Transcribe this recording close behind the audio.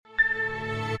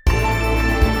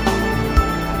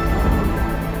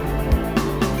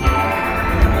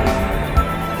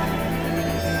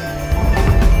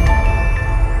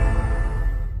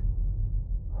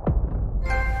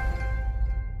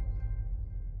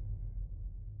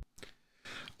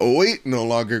Oh wait, no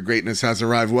longer greatness has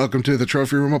arrived. Welcome to the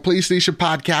Trophy Room, a PlayStation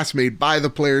podcast made by the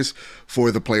players for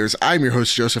the players. I'm your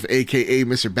host, Joseph, aka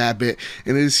Mr. Badbit,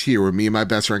 and it is here where me and my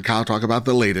best friend Kyle talk about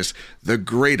the latest, the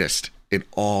greatest in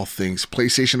all things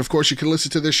PlayStation. Of course, you can listen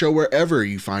to this show wherever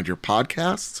you find your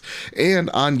podcasts and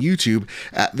on YouTube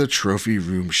at The Trophy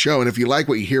Room Show. And if you like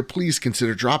what you hear, please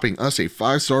consider dropping us a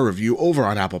 5-star review over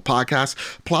on Apple Podcasts,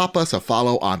 plop us a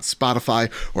follow on Spotify,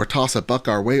 or toss a buck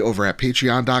our way over at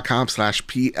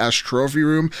patreon.com/PS Trophy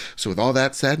Room. So with all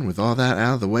that said and with all that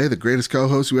out of the way, the greatest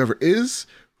co-host whoever is,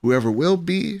 whoever will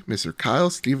be, Mr. Kyle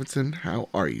Stevenson. How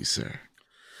are you, sir?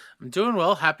 I'm doing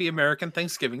well. Happy American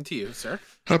Thanksgiving to you, sir.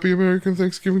 Happy American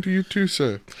Thanksgiving to you too,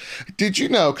 sir. Did you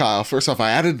know, Kyle, first off, I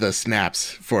added the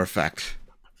snaps for effect.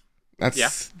 I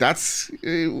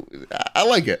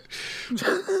like it.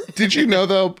 Did you know,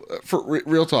 though, for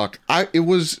real talk, it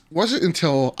wasn't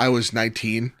until I was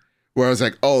 19 where I was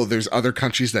like, oh, there's other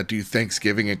countries that do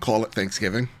Thanksgiving and call it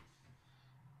Thanksgiving.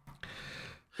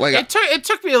 Like it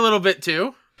took me a little bit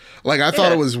too. Like I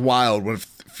thought it was wild when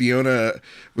Fiona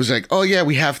was like, oh yeah,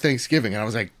 we have Thanksgiving. And I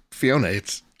was like, Fiona,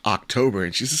 it's October.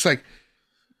 And she's just like,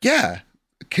 yeah,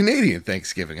 Canadian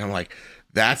Thanksgiving. I'm like,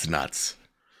 that's nuts.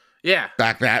 Yeah.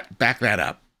 Back that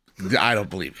up. I don't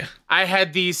believe you. I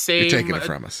had the same... You're taking it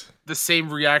from us. The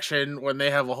same reaction when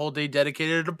they have a whole day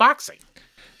dedicated to boxing.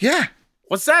 Yeah.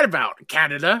 What's that about?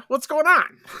 Canada? What's going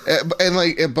on?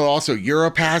 But also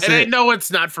Europe has and it. I know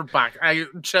it's not for boxing.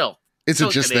 Chill. Is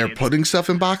it just Canadians. they're putting stuff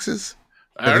in boxes?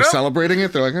 They're celebrating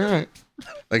it. They're like, all right.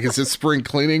 Like, is it spring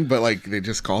cleaning? But like, they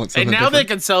just call it something. And now different?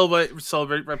 they can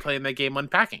celebrate by playing that game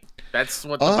Unpacking. That's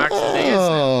what the Boxing Day is.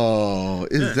 Oh,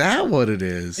 is that what it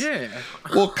is? Yeah.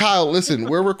 Well, Kyle, listen,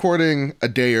 we're recording a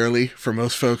day early. For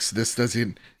most folks, this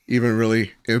doesn't even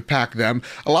really impact them.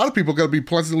 A lot of people are going to be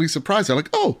pleasantly surprised. They're like,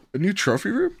 oh, a new trophy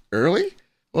room early?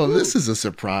 Well, this is a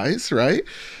surprise, right?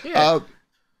 Yeah.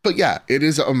 But yeah, it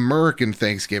is American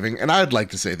Thanksgiving, and I'd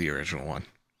like to say the original one.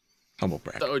 Humble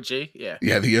brag. The OG, yeah.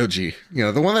 Yeah, the OG. You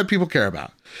know, the one that people care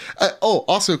about.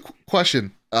 Also,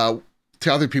 question to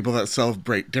other people that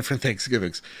celebrate different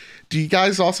Thanksgivings. Do you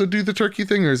guys also do the turkey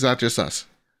thing, or is that just us?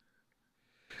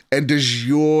 And does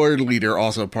your leader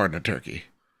also pardon a turkey?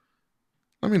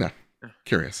 Let me know.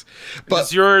 Curious.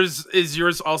 But is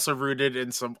yours also rooted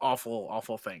in some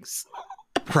awful things?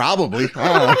 Probably.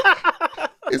 I don't know.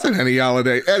 Isn't any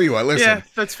holiday. Anyway, listen. Yeah,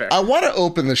 that's fair. I want to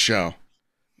open the show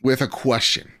with a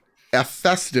question. A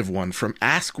festive one from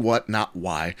Ask What Not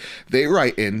Why. They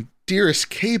write in, Dearest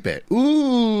K-Bit.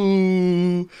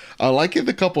 Ooh. I like it,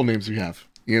 the couple names we have.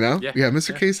 You know? Yeah. We have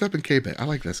Mr. K-Step and K-Bit. I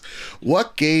like this.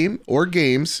 What game or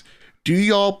games do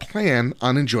y'all plan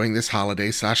on enjoying this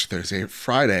holiday/Thursday,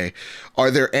 Friday? Are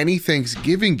there any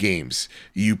Thanksgiving games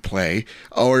you play?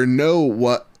 Or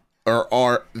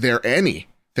are there any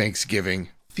Thanksgiving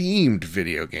themed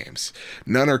video games?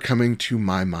 None are coming to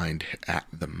my mind at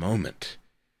the moment.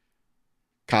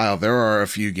 Kyle, there are a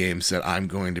few games that I'm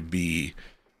going to be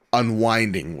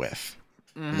unwinding with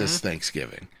this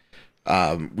Thanksgiving.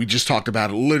 We just talked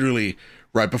about it literally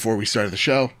right before we started the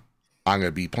show. I'm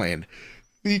going to be playing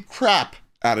the crap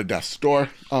out of Death's Door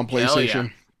on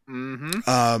PlayStation.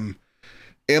 Yeah.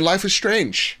 And Life is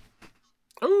Strange.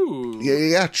 Ooh.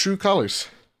 Yeah. True Colors.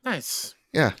 Nice.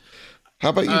 Yeah. How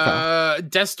about you, Kyle?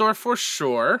 Death's Door for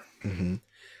sure. Mm-hmm.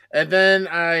 And then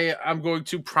I'm going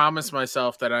to promise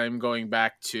myself that I'm going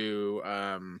back to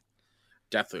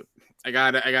Deathloop. I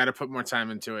gotta put more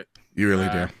time into it. You really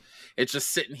do. It's just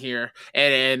sitting here,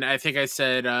 and I think I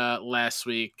said last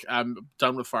week I'm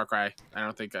done with Far Cry. I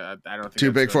don't think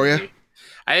too big for you.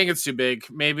 I think it's too big.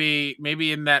 Maybe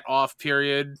in that off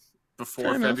period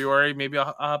before February, maybe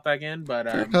I'll hop back in. But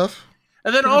Fair enough.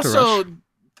 And then also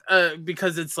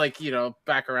because it's like, you know,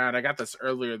 back around. I got this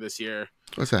earlier this year.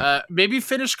 What's that? Maybe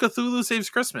finish Cthulhu Saves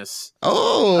Christmas.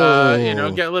 Oh, you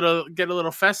know, get a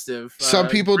little festive. Some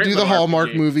people do the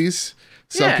Hallmark movies.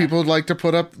 Some people like to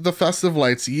put up the festive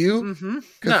lights.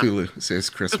 Cthulhu Saves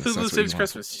Christmas. Cthulhu Saves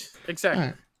Christmas. Exactly.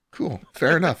 Right. Cool.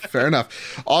 Fair enough. Fair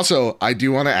enough. Also, I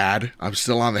do want to add, I'm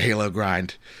still on the Halo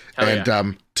grind.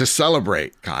 To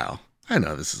celebrate, Kyle, I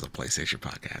know this is a PlayStation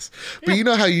podcast, but you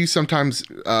know how you sometimes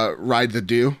ride the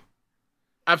dew?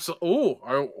 Absolutely.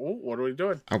 Oh, what are we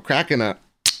doing? I'm cracking a...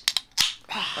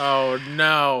 Oh,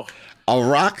 no. A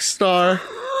Rockstar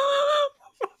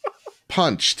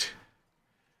Punched,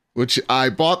 which I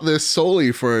bought this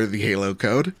solely for the Halo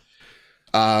code,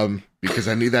 because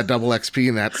I need that double XP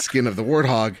and that skin of the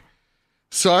Warthog.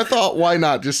 So I thought, why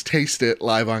not just taste it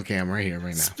live on camera here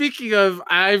right now? Speaking of,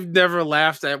 I've never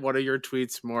laughed at one of your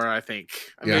tweets more, I think.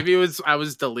 Yeah. Maybe I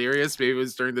was delirious. Maybe it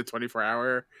was during the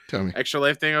 24-hour Extra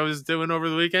Life thing I was doing over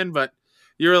the weekend. But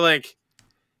you were like,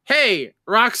 Hey,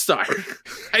 Rockstar,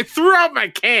 I threw out my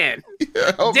can.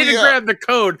 Yeah, help me Didn't out. grab the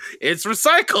code. It's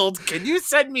recycled. Can you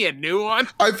send me a new one?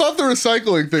 I thought the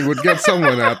recycling thing would get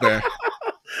someone out there.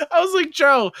 I was like,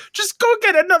 Joe, just go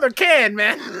get another can,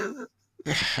 man.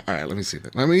 All right, let me see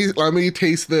that. Let me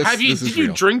taste this. Did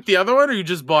you drink the other one, or you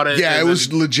just bought it? Yeah, it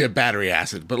was legit battery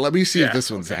acid. But let me see if Yeah,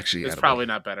 this one's actually. It's edible. probably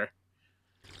not better.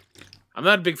 I'm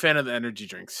not a big fan of the energy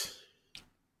drinks.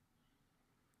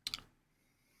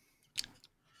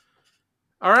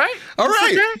 All right. All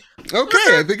right. Okay.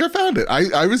 Okay, I think I found it.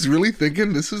 I was really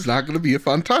thinking this is not going to be a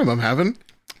fun time I'm having.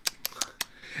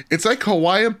 It's like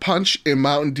Hawaiian Punch and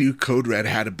Mountain Dew Code Red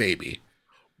had a baby.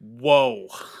 Whoa.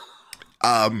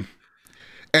 And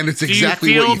it's Do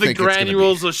exactly you what feel you the think it's going to be.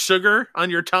 granules of sugar on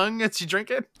your tongue as you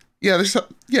drink it? Yeah,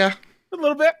 yeah. A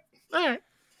little bit. All right.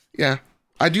 Yeah.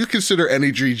 I do consider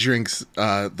energy drinks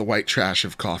the white trash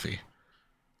of coffee,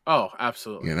 Oh,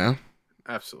 absolutely. you know?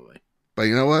 Absolutely. But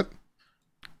you know what?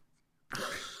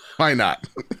 Why not?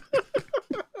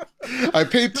 I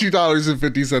paid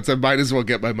 $2.50. I might as well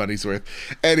get my money's worth.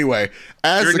 Anyway,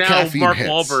 as You're the now caffeine Mark hits.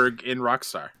 Wahlberg in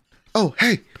Rockstar. Oh,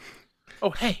 hey, Oh,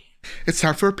 hey. it's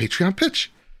time for a Patreon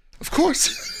pitch. Of course.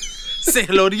 Say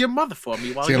hello to your mother for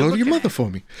me while Say you're hello to your looking mother at for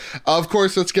me. Of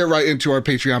course, let's get right into our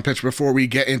Patreon pitch. Before we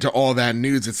get into all that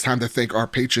news, it's time to thank our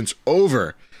patrons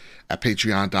over at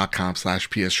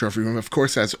patreon.com/PS Trophy Room. Of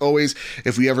course, as always,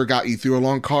 if we ever got you through a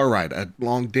long car ride, a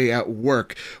long day at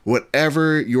work,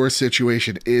 whatever your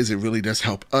situation is, it really does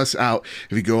help us out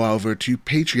if you go over to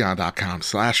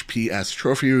patreon.com/PS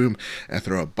Trophy Room and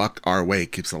throw a buck our way.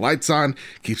 It keeps the lights on,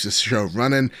 keeps the show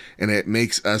running, and it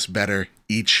makes us better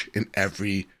each and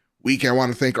every week. I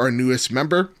want to thank our newest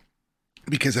member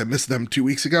because I missed them 2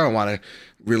 weeks ago. I want to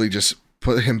really just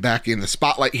put him back in the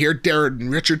spotlight here.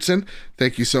 Darren Richardson,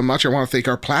 thank you so much. I want to thank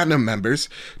our platinum members,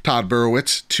 Todd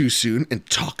Burowitz, Too Soon, and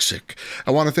Toxic.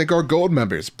 I want to thank our gold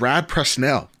members, Brad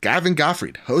Presnell, Gavin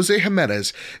Gottfried, Jose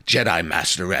Jimenez, Jedi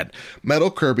Master Red, Metal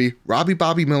Kirby, Robbie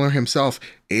Bobby Miller himself,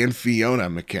 and Fiona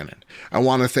McKinnon. I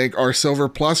want to thank our silver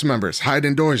plus members, Hide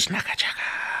Indoors,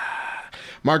 Nakachaka,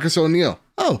 Marcus O'Neill.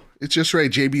 Oh, it's just Ray,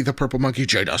 JB the Purple Monkey,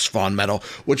 Jadus Fawn Metal,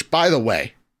 which, by the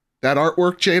way, that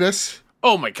artwork, Jadus,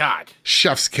 Oh my God.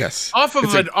 chef's kiss. Off of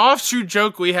It's an offshoot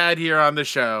joke we had here on the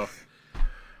show.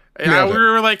 Yeah, Nailed we it.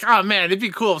 were like, oh man, it'd be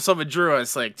cool if someone drew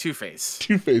us like Two-Face.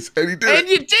 Two-Face, and he did And it.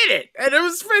 you did it. And it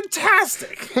was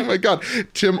fantastic. Oh my god.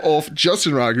 Tim Ulf,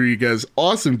 Justin Rodriguez,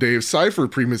 Awesome Dave, Cypher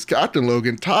Primus, Captain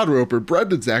Logan, Todd Roper,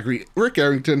 Brendan Zachary, Rick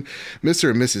Arrington, Mr.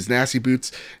 and Mrs. Nasty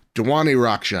Boots, Dewane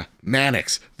Raksha,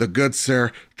 Mannix, The Good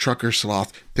Sir, Trucker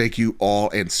Sloth. Thank you all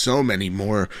and so many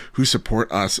more who support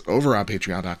us over on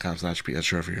patreon.com/PS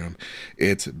Trophy Room.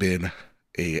 It's been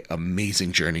a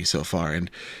amazing journey so far, and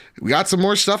we got some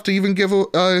more stuff to even give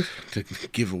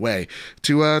away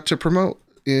to promote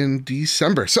in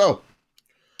December. So,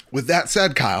 with that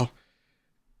said, Kyle,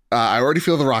 I already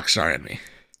feel the rock star in me.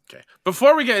 Okay.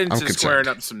 Before we get I'm into concerned. squaring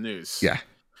up some news, Yeah.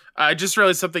 I just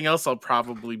realized something else I'll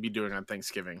probably be doing on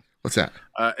Thanksgiving. What's that?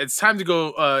 It's time to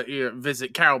go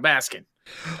visit Carol Baskin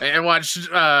and watch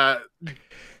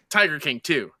Tiger King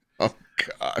 2. Oh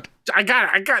God. I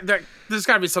got that. There's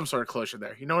got to be some sort of closure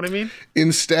there. You know what I mean?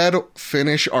 Instead,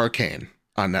 finish Arcane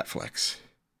on Netflix.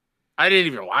 I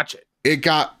didn't even watch it.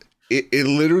 It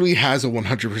literally has a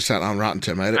 100% on Rotten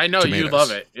Tomatoes. I know you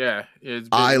love it. Yeah.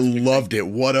 I loved it.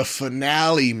 What a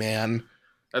finale, man.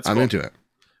 That's I'm cool. into it.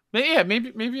 Yeah,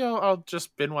 maybe I'll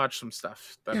just binge watch some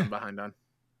stuff that I'm behind on.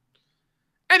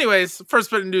 Anyways,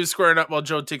 first bit of news squaring up while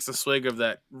Joe takes a swig of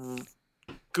that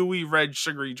gooey red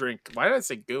sugary drink. Why did I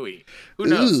say gooey? Who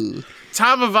knows? Ooh.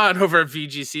 Tom Avant over at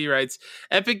VGC writes,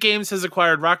 Epic Games has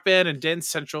acquired Rock Band and Dance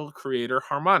Central creator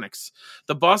Harmonix.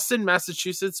 The Boston,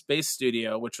 Massachusetts-based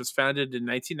studio, which was founded in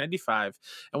 1995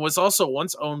 and was also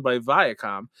once owned by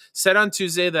Viacom, said on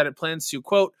Tuesday that it plans to,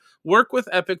 quote, work with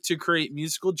Epic to create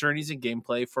musical journeys and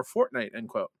gameplay for Fortnite, end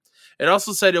quote. It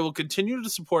also said it will continue to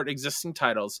support existing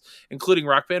titles, including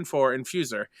Rock Band 4 and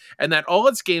Fuser, and that all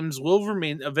its games will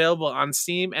remain available on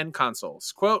Steam and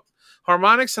consoles. Quote,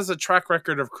 Harmonix has a track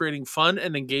record of creating fun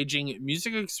and engaging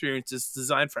music experiences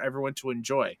designed for everyone to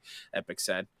enjoy, Epic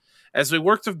said. As we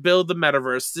work to build the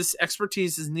metaverse, this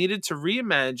expertise is needed to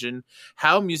reimagine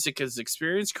how music is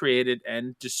experienced, created,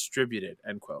 and distributed,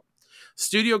 end quote.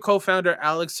 Studio co-founder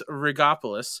Alex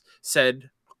Rigopoulos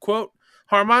said, quote,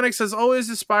 Harmonix has always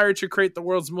aspired to create the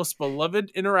world's most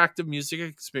beloved interactive music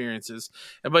experiences,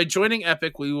 and by joining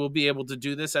Epic, we will be able to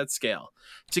do this at scale.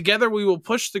 Together, we will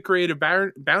push the creative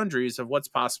boundaries of what's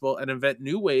possible and invent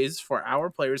new ways for our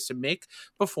players to make,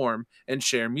 perform, and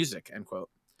share music, end quote.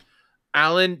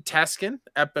 Alan Taskin,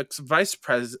 Epic's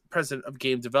president of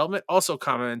game development, also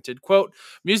commented, quote,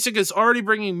 "Music is already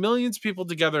bringing millions of people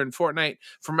together in Fortnite,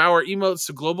 from our emotes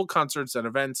to global concerts and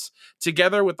events.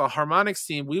 Together with the Harmonix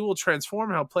team, we will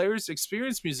transform how players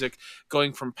experience music,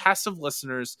 going from passive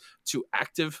listeners to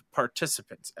active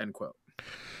participants," end quote.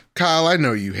 Kyle, I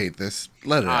know you hate this.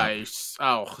 Let it out.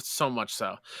 So much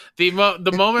so. The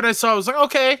moment I saw it, I was like,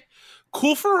 okay,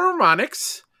 cool for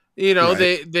Harmonix. You know,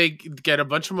 right. they get a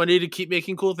bunch of money to keep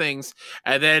making cool things.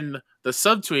 And then the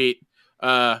subtweet,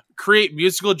 create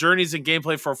musical journeys and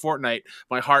gameplay for Fortnite.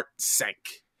 My heart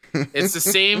sank. It's the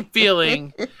same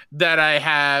feeling that I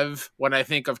have when I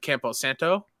think of Campo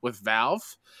Santo with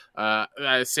Valve.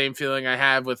 Same feeling I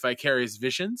have with Vicarious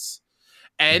Visions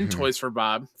and Toys for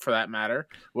Bob, for that matter,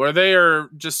 where they are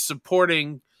just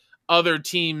supporting other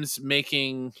teams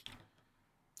making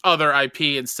other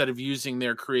IP instead of using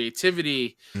their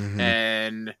creativity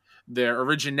and their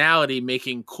originality,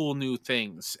 making cool new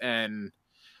things. And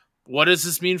what does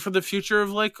this mean for the future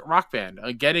of Rock Band?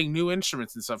 Getting new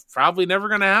instruments and stuff probably never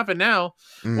going to happen now,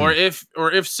 or if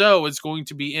so, it's going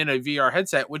to be in a VR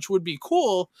headset, which would be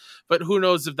cool. But who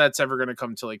knows if that's ever going to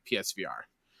come to PSVR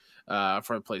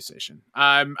for the PlayStation.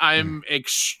 I'm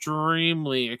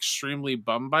extremely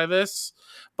bummed by this,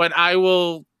 but I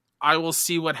will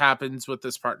see what happens with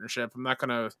this partnership. I'm not going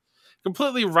to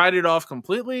completely write it off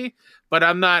completely, but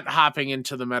I'm not hopping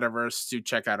into the metaverse to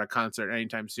check out a concert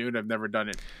anytime soon. I've never done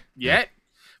it yet.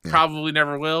 Yeah. Probably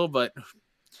never will, but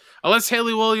unless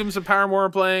Haley Williams and Paramore are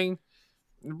playing,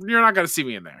 you're not going to see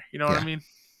me in there. You know what I mean?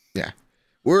 Yeah.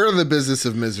 We're in the business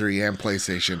of misery and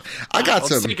PlayStation.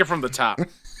 Let's take it from the top.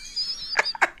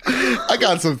 I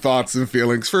got some thoughts and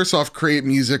feelings. First off, create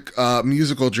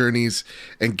musical journeys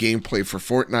and gameplay for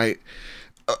Fortnite.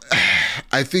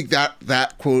 I think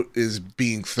that quote is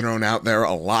being thrown out there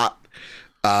a lot.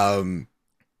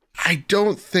 I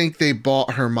don't think they bought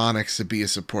Harmonix to be a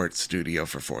support studio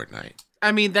for Fortnite.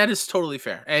 I mean, that is totally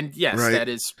fair. And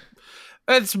yes,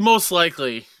 that's most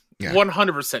likely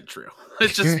 100% true.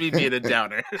 It's just me being a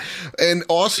downer. And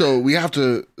also, we have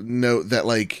to note that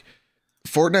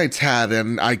Fortnite's had,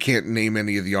 and I can't name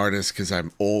any of the artists because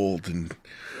I'm old and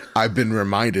I've been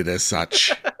reminded as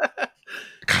such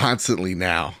constantly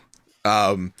now.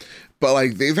 But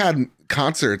they've had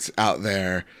concerts out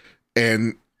there,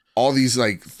 and all these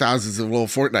thousands of little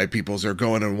Fortnite peoples are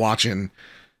going and watching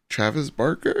Travis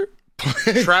Barker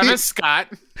play. Travis Scott.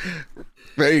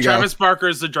 There you go. Travis Barker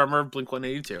is the drummer of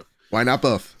Blink-182. Why not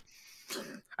both?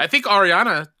 I think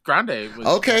Ariana Grande was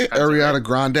Ariana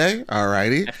Grande. All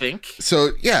righty. I think.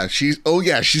 So yeah, she's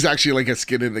actually a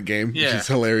skin in the game, which is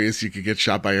hilarious. You could get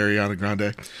shot by Ariana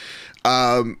Grande.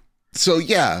 So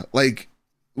yeah,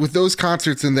 with those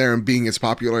concerts in there and being as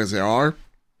popular as they are,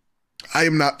 I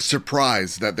am not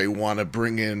surprised that they want to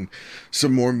bring in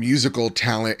some more musical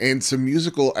talent and some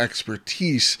musical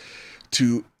expertise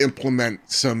to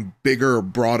implement some bigger,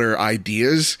 broader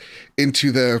ideas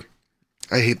into the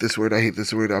I hate this word.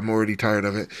 I'm already tired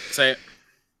of it. Say it.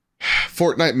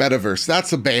 Fortnite metaverse.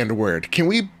 That's a banned word. Can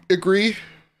we agree?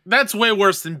 That's way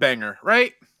worse than banger,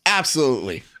 right?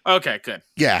 Absolutely. Okay, good.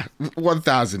 Yeah,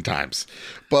 1,000 times.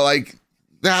 But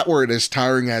that word, as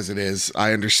tiring as it is,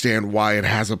 I understand why it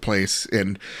has a place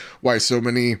and why so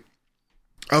many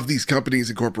of these companies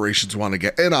and corporations want to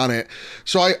get in on it.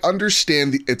 So I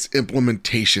understand its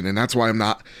implementation, and that's why I'm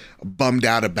not bummed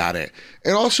out about it.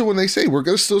 And also when they say we're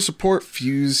going to still support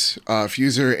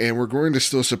Fuser, and we're going to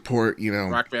still support,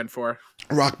 Rock Band 4,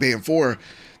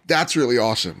 that's really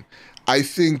awesome. I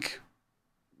think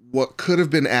what could have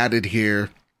been added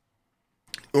here,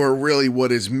 or really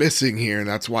what is missing here, and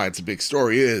that's why it's a big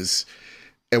story,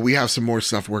 and we have some more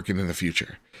stuff working in the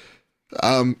future.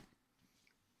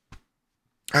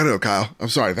 I don't know, Kyle. I'm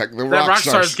sorry. That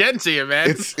Rockstar's getting to you, man.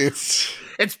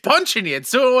 It's punching you.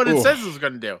 It's doing what it says it's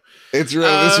going to do. It's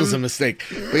really this was a mistake.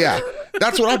 But yeah,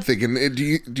 that's what I'm thinking.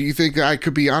 Do you think I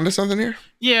could be onto something here?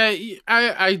 Yeah,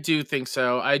 I do think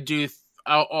so.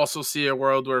 I'll also see a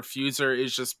world where Fuser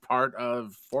is just part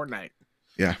of Fortnite.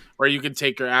 Yeah, where you can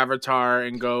take your avatar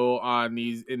and go on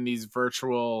these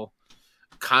virtual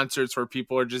concerts where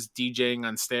people are just DJing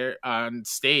on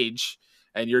stage.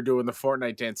 And you're doing the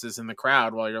Fortnite dances in the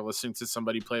crowd while you're listening to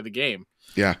somebody play the game.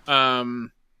 Yeah.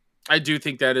 I do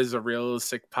think that is a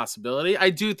realistic possibility. I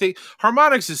do think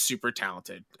Harmonix is super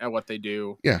talented at what they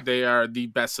do. Yeah. They are the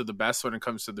best of the best when it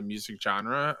comes to the music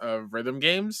genre of rhythm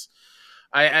games.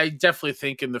 I definitely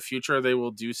think in the future they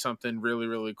will do something really,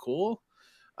 really cool.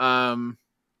 I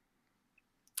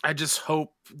just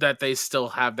hope that they still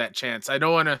have that chance. I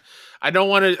mean,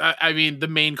 the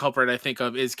main culprit I think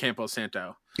of is Campo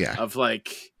Santo. Yeah. Of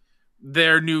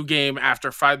their new game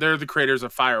after Fire. They're the creators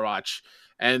of Firewatch,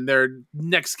 and their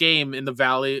next game in the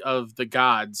Valley of the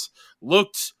Gods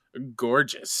looked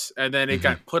gorgeous, and then it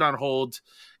got put on hold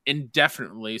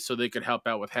indefinitely so they could help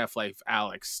out with Half-Life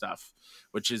Alyx stuff,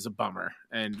 which is a bummer.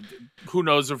 And who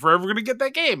knows if we're ever going to get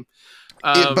that game.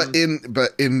 But in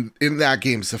that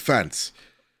game's defense,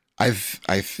 I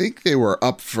think they were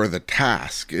up for the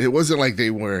task. It wasn't like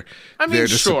they were there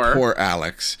to support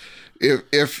Alyx.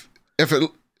 If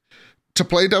it, to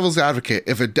play devil's advocate,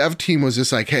 if a dev team was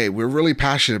just like, hey, we're really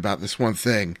passionate about this one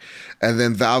thing, and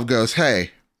then Valve goes, hey,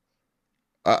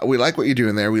 we like what you're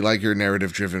doing there. We like your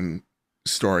narrative-driven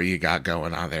story you got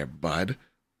going on there, bud.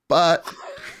 But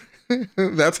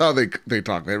that's how they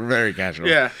talk. They're very casual.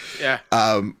 Yeah.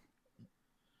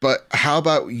 But how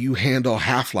about you handle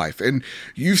Half-Life? And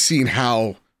you've seen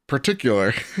how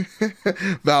particular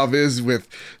Valve is with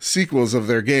sequels of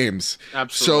their games.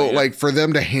 Absolutely. So, like, for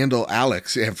them to handle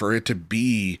Alyx and for it to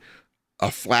be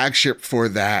a flagship for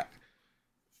that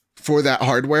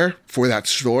hardware, for that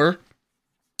store,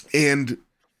 and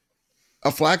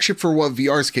a flagship for what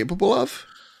VR is capable of.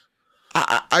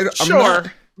 I'm sure,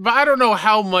 not... but I don't know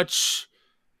how much.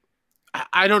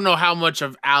 I don't know how much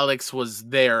of Alyx was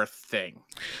their thing.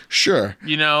 Sure,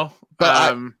 you know,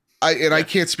 but I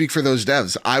can't speak for those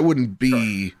devs. I wouldn't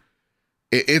be. Sure.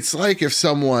 It's like if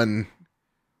someone.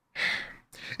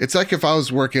 It's like if I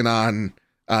was working on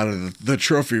the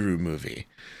Trophy Room movie,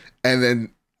 and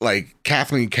then like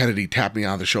Kathleen Kennedy tapped me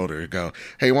on the shoulder and go,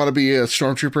 "Hey, you want to be a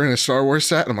stormtrooper in a Star Wars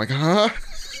set?" And I'm like, "Huh?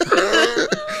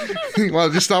 You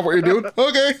want to just stop what you're doing?"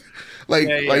 Okay. Like,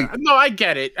 no, I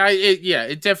get it.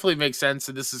 It definitely makes sense.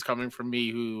 And this is coming from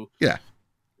me who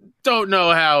don't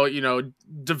know how,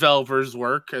 developers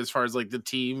work as far as like the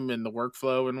team and the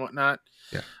workflow and whatnot.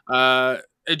 Yeah.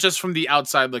 It just from the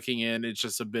outside looking in, it's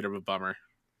just a bit of a bummer.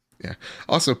 Yeah.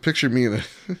 Also, picture me in a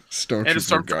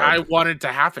stormtrooper. I wanted to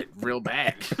happen real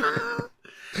bad.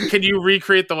 Can you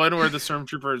recreate the one where the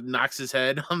stormtrooper knocks his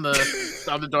head on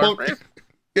the door frame?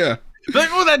 Yeah. Like,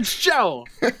 oh, that's Joe.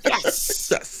 Yes.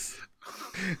 Yes.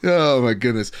 Oh my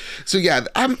goodness. So yeah,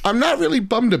 I'm not really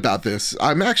bummed about this.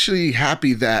 I'm actually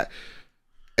happy that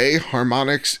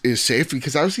Harmonix is safe,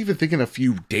 because I was even thinking a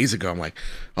few days ago, I'm like,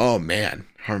 oh man,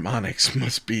 Harmonix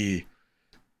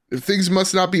things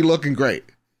must not be looking great.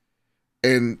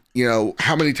 And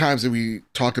how many times have we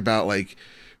talked about, like,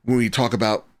 when we talk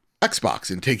about Xbox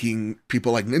and taking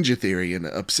people like Ninja Theory and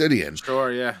Obsidian,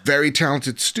 sure, yeah, very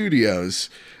talented studios,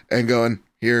 and going,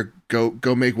 here,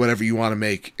 go make whatever you want to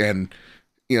make. And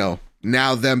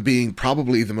now them being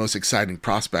probably the most exciting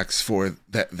prospects for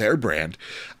their brand.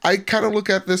 I kind of look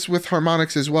at this with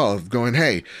Harmonix as well, of going,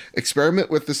 hey,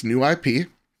 experiment with this new IP,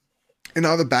 and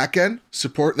on the back end,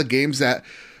 support the games that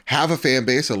have a fan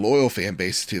base, a loyal fan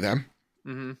base to them.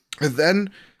 Mm-hmm. And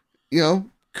then,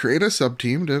 create a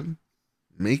sub-team to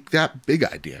make that big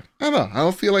idea. I don't know. I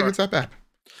don't feel like it's that bad.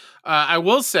 I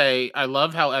will say, I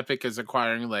love how Epic is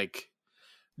acquiring, like,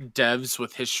 devs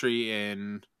with history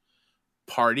in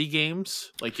party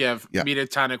games. Like, you have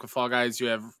Mediatonic with Fall Guys, you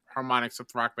have Harmonix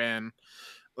with Rock Band.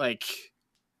 Like,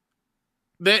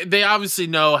 they obviously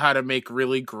know how to make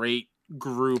really great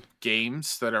group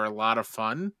games that are a lot of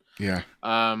fun. Yeah.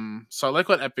 So I like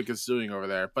what Epic is doing over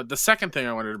there. But the second thing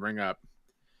I wanted to bring up,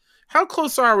 how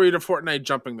close are we to Fortnite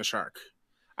jumping the shark?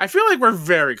 I feel like we're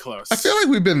very close. I feel like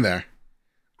we've been there.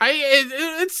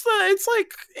 It's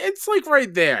like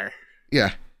right there.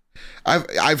 Yeah.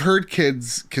 I've heard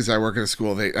kids, because I work at a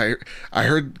school, I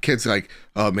heard kids like,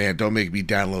 oh man, don't make me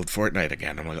download Fortnite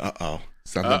again. I'm like, uh-oh,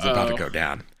 something's about to go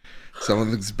down.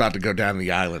 Something's about to go down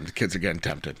the island. The kids are getting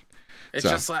tempted. It's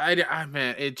just like,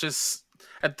 it just,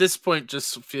 at this point,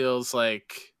 just feels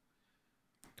like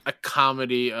a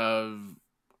comedy of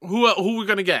who we're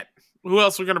going to get, who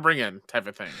else we're going to bring in type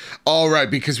of thing. All right,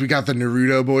 because we got the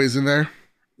Naruto boys in there.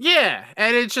 Yeah,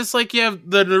 and it's just like you have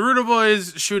the Naruto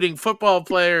boys shooting football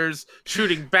players,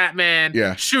 shooting Batman,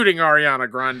 shooting Ariana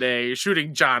Grande,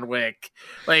 shooting John Wick.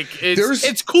 Like,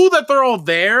 it's cool that they're all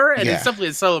there, and it's definitely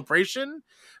a celebration.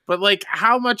 But, like,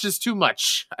 how much is too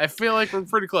much? I feel like we're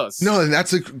pretty close. No, and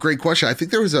that's a great question. I think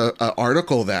there was a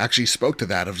article that actually spoke to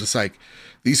that, of just like,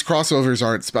 these crossovers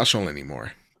aren't special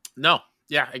anymore. No.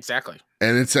 Yeah, exactly.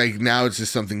 And it's like, now it's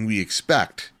just something we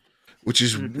expect, which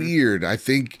is weird. I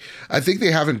think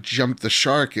they haven't jumped the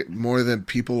shark more than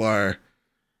people are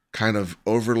kind of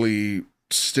overly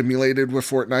stimulated with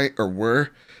Fortnite, or were,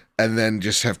 and then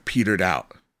just have petered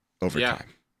out over time.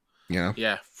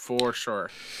 Yeah, for sure.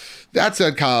 That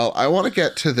said, Kyle, I want to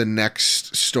get to the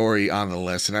next story on the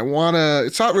list, and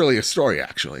it's not really a story,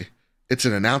 actually. It's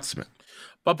an announcement.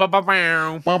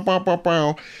 Ba-ba-ba-bow. Bow, bow, bow,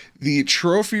 bow. The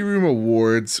Trophy Room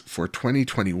Awards for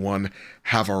 2021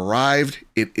 have arrived.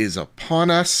 It is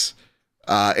upon us.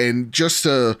 And just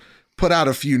to put out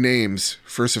a few names,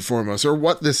 first and foremost, or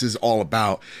what this is all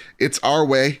about, it's our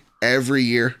way every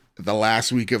year, the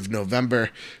last week of November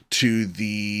to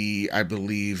the, I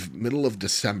believe, middle of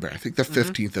December. I think the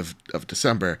 15th of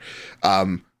December.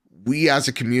 We as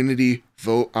a community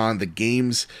vote on the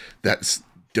games that's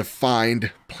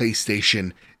defined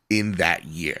PlayStation in that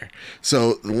year.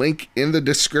 So the link in the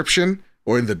description,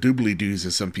 or in the doobly-doos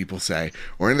as some people say,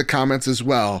 or in the comments as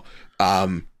well.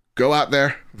 Go out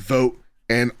there, vote,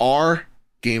 and our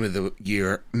Game of the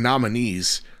Year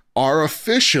nominees are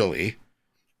officially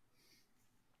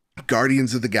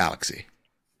Guardians of the Galaxy,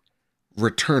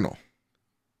 Returnal,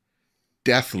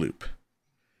 Deathloop,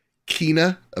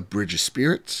 Kena, Bridge of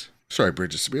Spirits,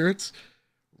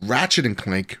 Ratchet and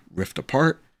Clank, Rift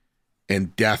Apart,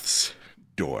 and Death's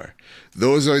Door.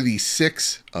 Those are the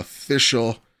 6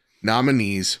 official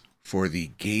nominees for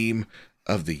the Game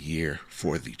of the Year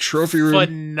for the Trophy Room.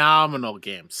 Phenomenal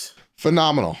games.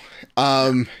 Phenomenal.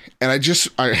 And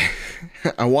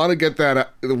I want to get that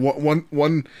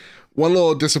one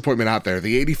little disappointment out there.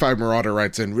 The 85 Marauder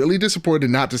writes in, really disappointed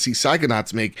not to see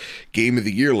Psychonauts make Game of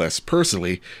the Year list.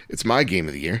 Personally, it's my Game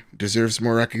of the Year. Deserves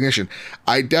more recognition.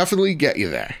 I definitely get you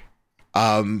there.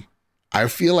 I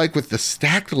feel like with the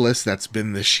stacked list that's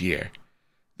been this year,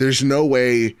 there's no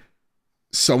way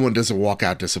someone doesn't walk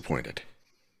out disappointed.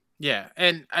 Yeah,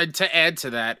 and to add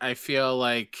to that, I feel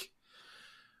like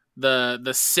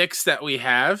the 6 that we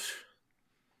have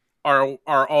are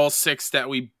all 6 that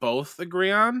we both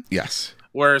agree on. Yes.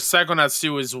 Where Psychonauts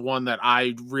 2 is one that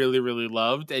I really, really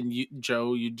loved, and you,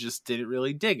 Joe, you just didn't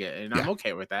really dig it, and I'm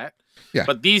okay with that. Yeah.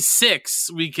 But these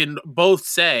 6, we can both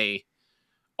say,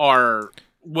 are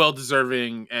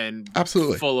well-deserving and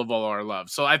absolutely full of all our love.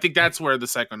 So I think that's where the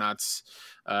Psychonauts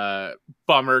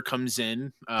bummer comes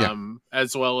in,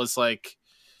 as well as, like,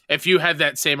 if you had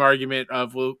that same argument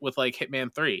of with like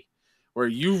Hitman 3, where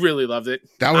you really loved it,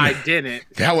 I didn't.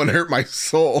 That one hurt my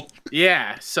soul.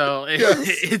 Yeah, so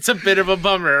it's a bit of a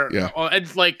bummer. Yeah.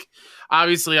 And, like,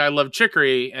 obviously I love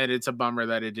Chicory, and it's a bummer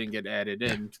that it didn't get added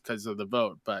in because of the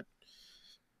vote. But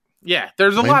yeah,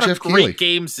 there's a lot of great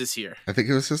games this year. I think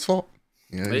it was his fault.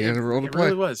 Yeah, he had a role to play.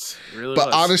 Really was.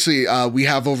 But honestly, we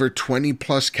have over 20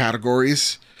 plus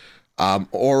categories.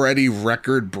 Already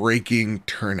record-breaking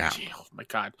turnout. Oh my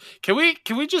god! Can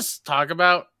we just talk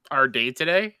about our day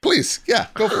today? Please, yeah,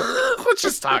 go for it. Let's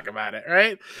just talk about it,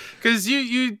 right? Because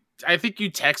you, I think you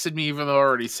texted me, even though I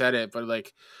already said it, but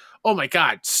like, oh my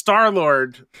god,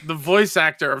 Star-Lord, the voice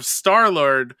actor of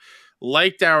Star-Lord,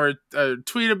 liked our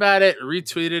tweet about it,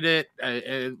 retweeted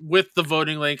it with the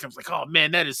voting link. I was like, oh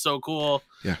man, that is so cool.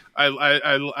 Yeah, I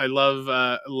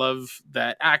love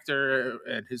that actor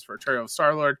and his portrayal of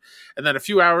Star-Lord. And then a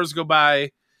few hours go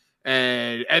by,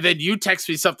 and then you text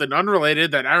me something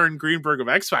unrelated that Aaron Greenberg of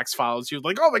Xbox follows you.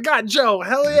 Like, oh my god, Joe,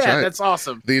 hell yeah, that's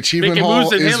awesome. The achievement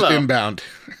hall is Halo. Inbound.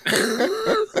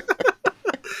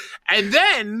 And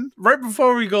then, right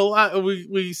before we go live,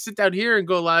 we sit down here and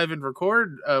go live and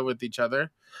record with each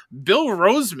other. Bill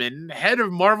Roseman, head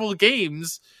of Marvel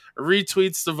Games,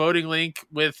 retweets the voting link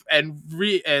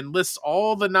and lists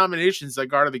all the nominations that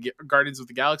Guardians of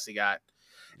the Galaxy got.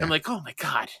 And I'm like, oh my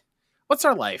god, what's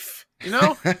our life? You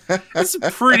know, it's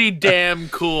pretty damn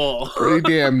cool. Pretty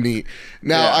damn neat.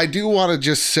 Now, I do want to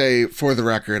just say, for the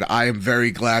record, I am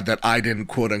very glad that I didn't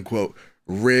quote unquote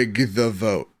rig the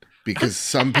vote. Because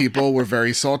some people were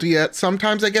very salty. Yet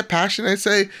sometimes I get passionate. I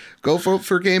say, go vote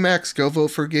for Game X, go vote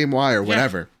for Game Y, or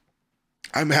whatever.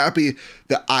 I'm happy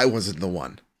that I wasn't the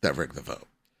one that rigged the vote.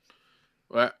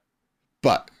 What?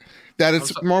 But that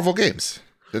it's Marvel Games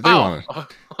that they wanted.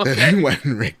 Okay. That they went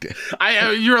and rigged it.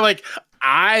 You were like,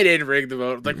 I didn't rig the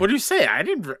vote. Like, what do you say? I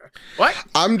didn't. What?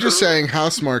 I'm just saying,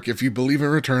 Housemark, if you believe in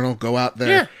Returnal, go out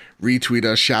there. Retweet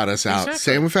us, shout us out. Exactly.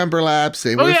 Same with Ember Labs.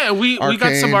 Same with we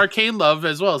got some Arcane love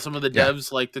as well. Some of the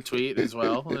devs like to tweet as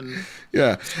well. And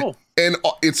it's cool. And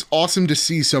it's awesome to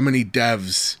see so many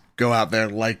devs go out there,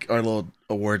 like our little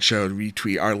award show, and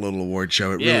retweet our little award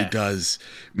show. It really does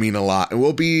mean a lot. And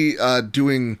we'll be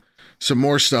doing some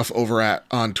more stuff over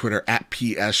on Twitter at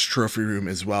PS Trophy Room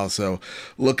as well. So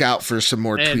look out for some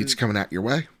more tweets coming out your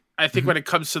way. I think when it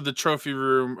comes to the Trophy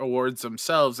Room awards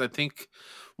themselves, I think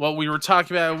what we were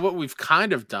talking about, what we've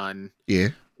kind of done,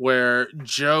 where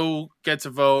Joe gets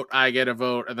a vote, I get a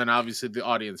vote, and then obviously the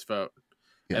audience vote,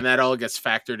 and that all gets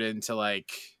factored into like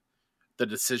the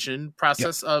decision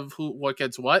process of what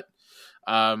gets what.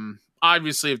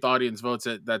 obviously, if the audience votes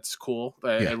it, that's cool,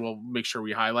 Yeah. and we'll make sure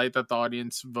we highlight that the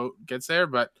audience vote gets there.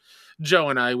 But Joe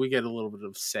and I, we get a little bit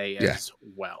of say as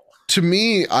well. To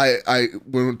me, I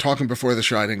when talking before the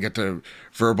show, I didn't get to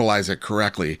verbalize it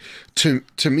correctly. To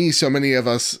me, so many of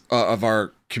us of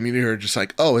our community are just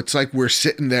like, oh, it's like we're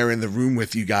sitting there in the room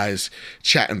with you guys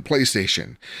chatting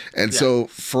PlayStation. And so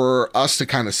for us to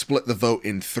kind of split the vote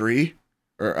in three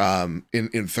or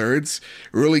in thirds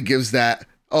really gives that,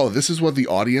 oh, this is what the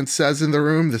audience says in the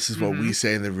room, this is what we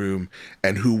say in the room,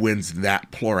 and who wins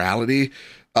that plurality.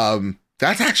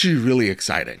 That's actually really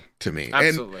exciting to me.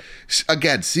 Absolutely. And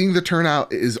again, seeing the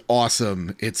turnout is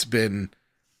awesome. It's been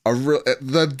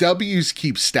the W's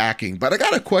keep stacking, but I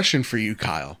got a question for you,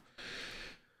 Kyle.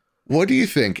 What do you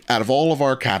think out of all of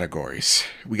our categories?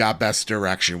 We got best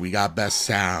direction, we got best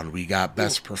sound, we got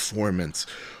best performance.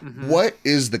 What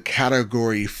is the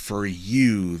category for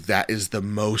you that is the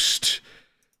most,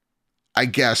 I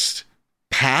guess,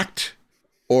 packed,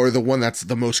 or the one that's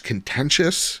the most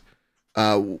contentious?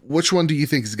 Which one do you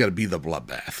think is going to be the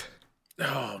bloodbath?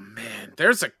 Oh man,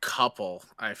 there's a couple.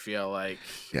 I feel like,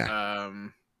 I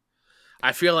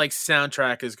feel like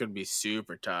soundtrack is going to be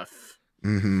super tough.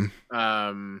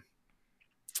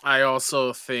 I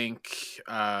also think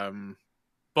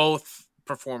both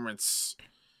performance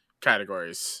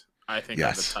categories, I think,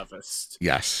 are the toughest.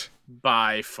 Yes,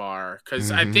 by far,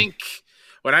 because I think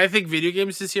when I think video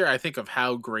games this year, I think of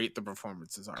how great the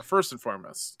performances are first and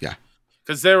foremost. Yeah.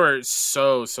 Because there were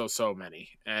so many.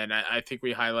 And I think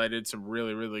we highlighted some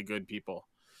really, really good people.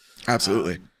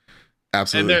 Absolutely.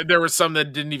 Absolutely. And there were some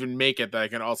that didn't even make it that I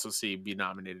can also see be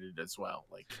nominated as well.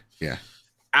 Like,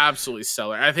 absolutely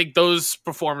stellar. I think those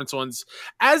performance ones,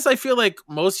 as I feel like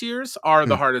most years, are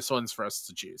the hardest ones for us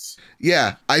to choose.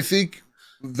 Yeah. I think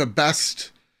the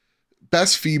best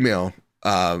female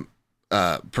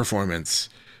performance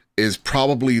is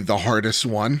probably the hardest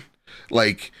one.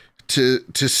 Like, to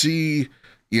see,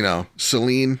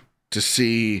 Celine, to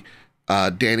see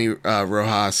Dani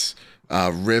Rojas,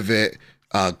 Rivet,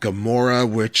 Gamora,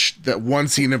 which that one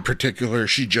scene in particular,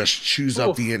 she just chews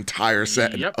up the entire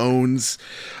set and owns.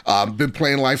 Been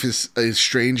playing Life is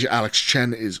Strange. Alex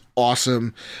Chen is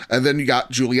awesome. And then you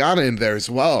got Juliana in there as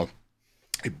well.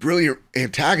 A brilliant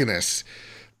antagonist.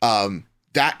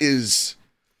 That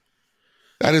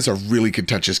is a really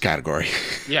contentious category.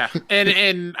 Yeah.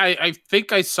 And I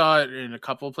think I saw it in a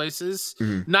couple of places,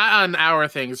 not on our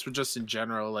things, but just in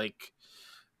general. Like,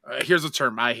 here's a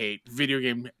term I hate: video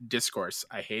game discourse.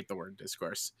 I hate the word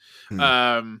discourse.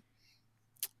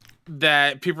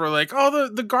 That people are like, oh,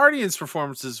 the Guardians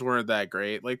performances weren't that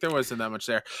great. Like, there wasn't that much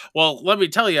there. Well, let me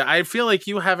tell you, I feel like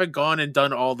you haven't gone and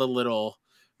done all the little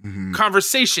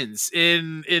conversations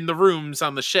in the rooms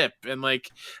on the ship, and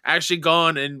like actually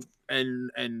gone and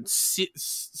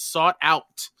sought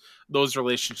out those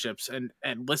relationships and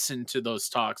listen to those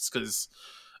talks, because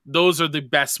those are the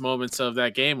best moments of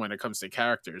that game when it comes to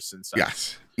characters and stuff.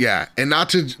 Yes. Yeah. And not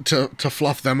to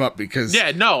fluff them up, because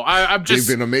I'm just,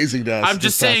 they've been amazing to us. I'm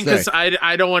just saying, because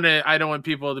I don't want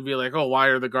people to be like, oh, why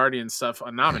are the Guardian stuff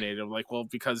unnominated? I'm like, well,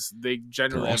 because they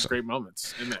generally have great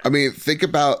moments in there. I mean, think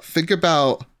about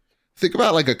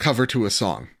like a cover to a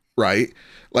song, right?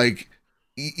 Like,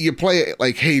 you play it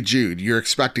like Hey Jude, you're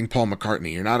expecting Paul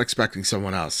McCartney, you're not expecting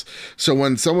someone else. So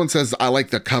when someone says I like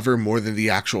the cover more than the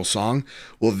actual song,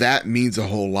 well, that means a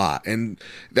whole lot. And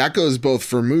that goes both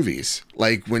for movies.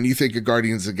 Like, when you think of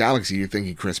Guardians of the Galaxy, you're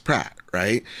thinking Chris Pratt,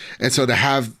 right? And so to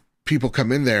have people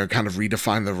come in there and kind of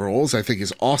redefine the roles, I think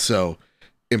is also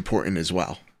important as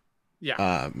well.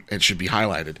 Yeah. It should be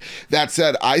highlighted. That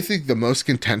said, I think the most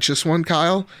contentious one,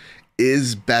 Kyle,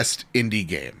 is best indie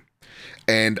game.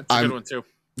 And that's a good one too.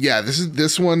 Yeah,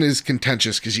 this one is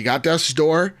contentious because you got Death's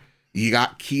Door, you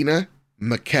got Kena,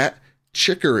 Maquette,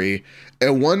 Chicory,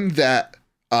 and one that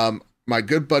my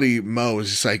good buddy Mo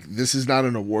is just like, this is not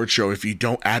an award show if you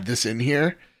don't add this in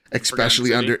here,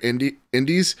 especially under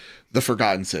indies, The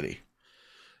Forgotten City.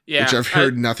 Yeah, which I've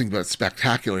heard nothing but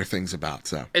spectacular things about.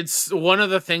 So it's one of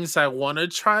the things I want to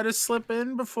try to slip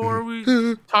in before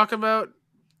we talk about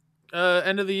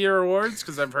end of the year awards,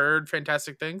 because I've heard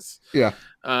fantastic things. Yeah.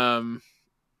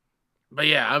 But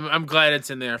yeah, I'm glad it's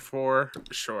in there for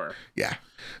sure. Yeah.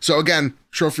 So again,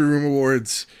 Trophy Room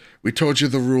Awards. We told you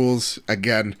the rules.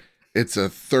 Again, it's a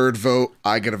third vote.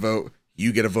 I get a vote.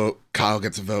 You get a vote. Kyle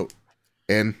gets a vote.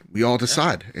 And we all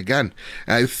decide again.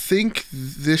 And I think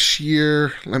this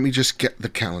year, let me just get the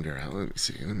calendar out. Let me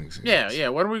see. Yeah.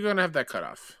 When are we going to have that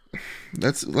cutoff?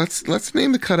 Let's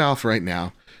name the cutoff right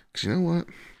now. Because you know what?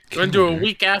 You want to do a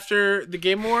week after the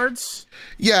Game Awards?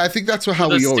 Yeah, I think that's how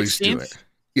we always 16th? do it.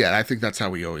 Yeah, I think that's how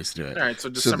we always do it. All right, so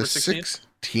December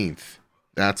 16th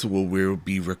That's what we'll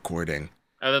be recording.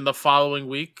 And then the following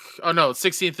week,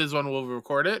 16th is when we'll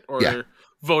record it, or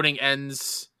voting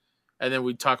ends, and then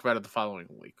we talk about it the following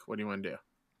week. What do you want to do?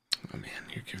 Oh man,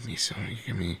 you give me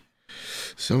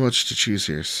so much to choose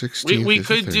here. 16th. We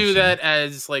could do that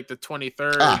as like the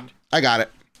 23rd. I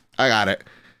got it.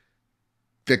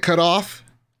 The cutoff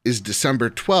is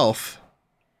December 12th.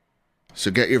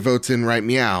 So get your votes in right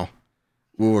meow.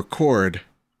 We'll record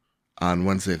on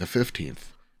Wednesday the 15th.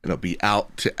 It'll be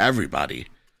out to everybody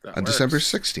on December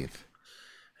 16th.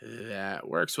 That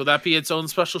works. Will that be its own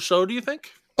special show, do you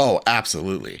think? Oh,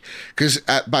 absolutely. Because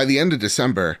by the end of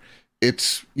December,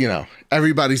 it's,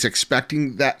 everybody's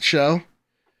expecting that show.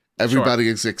 Everybody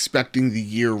is expecting the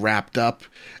year wrapped up.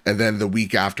 And then the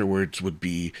week afterwards would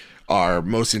be our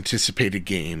most anticipated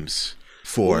games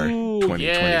for 2022.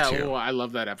 Yeah. I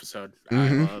love that episode. I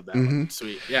love that one.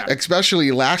 Sweet. Yeah.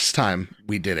 Especially last time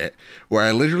we did it, where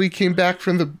I literally came back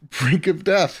from the brink of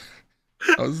death.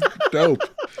 That was dope.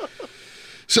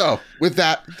 So, with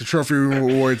that, the Trophy Room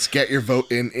Awards, get your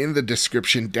vote in the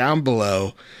description down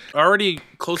below. Already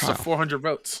close to 400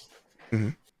 votes. Mm-hmm.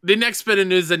 The next bit of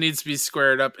news that needs to be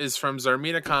squared up is from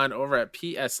Zarmina Khan over at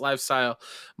PS Lifestyle.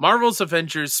 Marvel's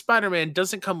Avengers Spider-Man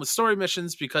doesn't come with story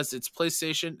missions because it's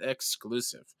PlayStation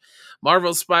exclusive.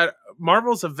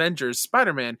 Marvel's Avengers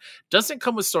Spider-Man doesn't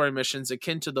come with story missions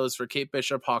akin to those for Kate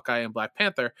Bishop, Hawkeye, and Black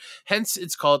Panther. Hence,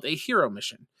 it's called a hero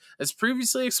mission. As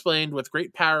previously explained, with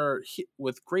Great Power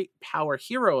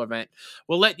Hero event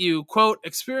will let you, quote,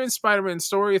 experience Spider-Man's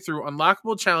story through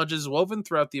unlockable challenges woven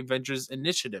throughout the Avengers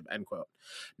initiative, end quote.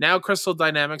 Now, Crystal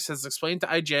Dynamics has explained to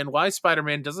IGN why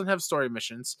Spider-Man doesn't have story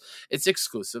missions. It's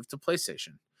exclusive to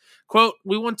PlayStation. Quote,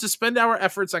 we want to spend our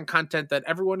efforts on content that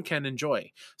everyone can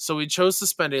enjoy, so we chose to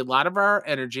spend a lot of our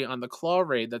energy on the Claw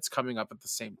raid that's coming up at the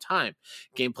same time,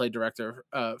 gameplay director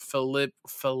Philippe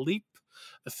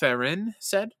Therin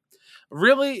said.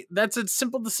 Really, that's a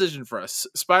simple decision for us.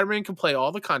 Spider-Man can play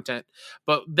all the content,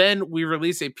 but then we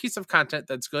release a piece of content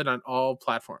that's good on all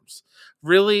platforms.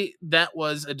 Really, that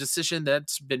was a decision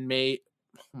that's been made.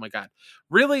 Oh my God.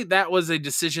 Really, that was a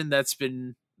decision that's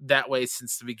been that way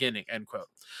since the beginning, end quote.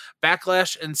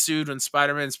 Backlash ensued when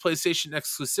Spider-Man's PlayStation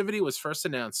exclusivity was first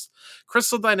announced.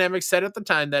 Crystal Dynamics said at the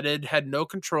time that it had no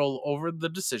control over the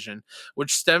decision,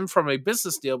 which stemmed from a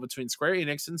business deal between Square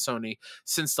Enix and Sony,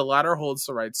 since the latter holds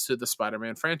the rights to the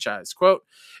Spider-Man franchise. Quote,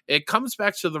 it comes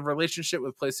back to the relationship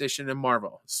with PlayStation and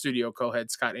Marvel, studio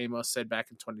co-head Scott Amos said back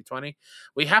in 2020.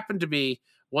 We happen to be,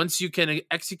 once you can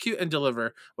execute and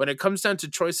deliver, when it comes down to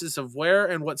choices of where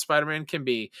and what Spider-Man can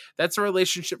be, that's a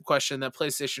relationship question that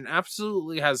PlayStation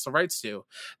absolutely has the rights to.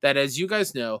 That, as you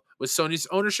guys know, with Sony's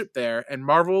ownership there, and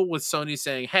Marvel with Sony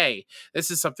saying, hey, this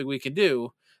is something we can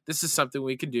do. This is something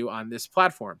we can do on this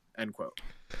platform, end quote.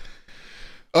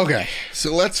 Okay,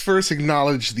 so let's first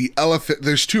acknowledge the elephant.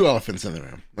 There's two elephants in the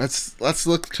room. Let's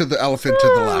look to the elephant to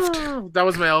the left. That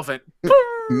was my elephant.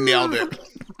 Nailed it.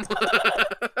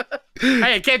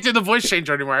 Hey, I can't do the voice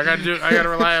changer anymore. I gotta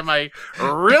rely on my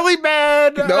really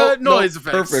bad noise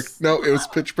effects. Perfect. No, it was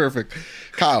pitch perfect.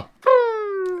 Kyle,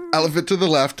 elephant to the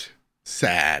left,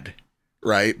 sad,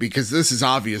 right? Because this is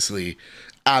obviously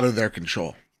out of their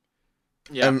control.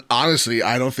 Yeah. And honestly,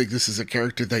 I don't think this is a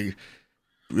character they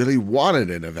really wanted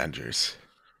in Avengers.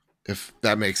 If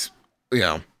that makes,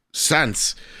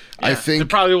 sense. Yeah, I think they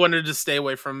probably wanted to stay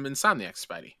away from Insomniac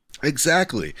Spidey.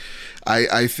 Exactly.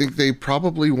 I think they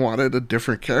probably wanted a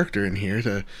different character in here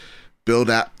to build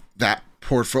out that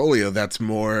portfolio that's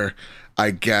more, I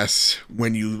guess,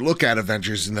 when you look at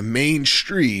Avengers in the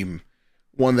mainstream,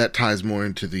 one that ties more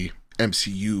into the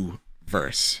MCU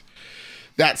verse.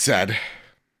 That said,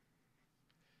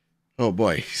 oh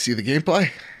boy, see the gameplay?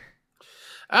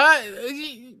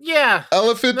 Yeah.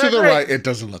 Elephant to the right, it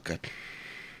doesn't look good.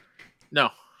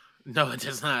 No, it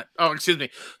does not. Oh, excuse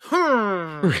me.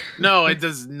 No, it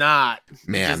does not.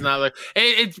 Man. It does not look.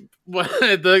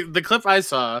 The clip I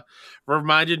saw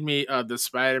reminded me of the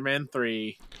Spider-Man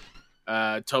 3,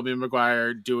 Tobey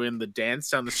Maguire doing the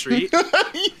dance down the street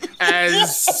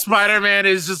as Spider-Man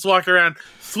is just walking around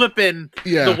flipping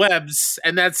the webs,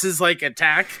 and that's his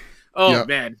attack. Oh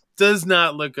man, does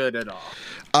not look good at all.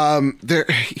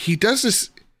 He does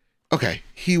this. Okay,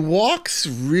 he walks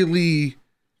really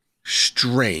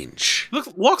strange.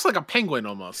 Walks like a penguin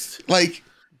almost.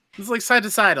 He's side to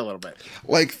side a little bit.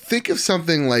 Think of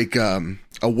something like a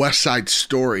West Side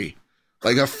Story,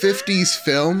 like a 50s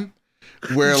film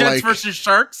where Jets versus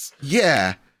Sharks.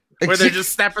 Yeah, where they're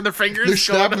just snapping their fingers. They're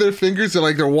snapping their fingers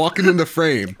and they're walking in the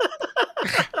frame.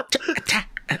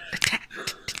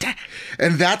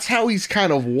 And that's how he's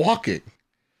kind of walking.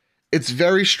 It's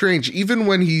very strange. Even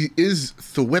when he is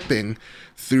whipping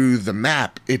through the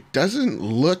map, it doesn't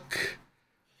look.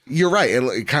 You're right.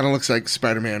 It kind of looks like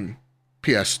Spider-Man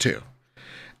PS2,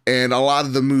 and a lot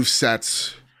of the move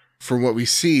sets, from what we've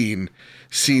seen,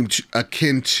 seem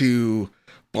akin to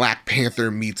Black Panther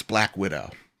meets Black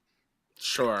Widow.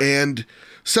 Sure. And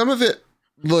some of it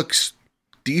looks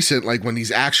decent, like when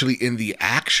he's actually in the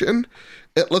action,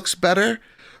 it looks better.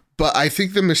 But I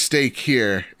think the mistake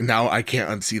here, now I can't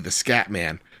unsee the Scat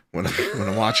Man when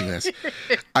I'm watching this.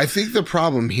 I think the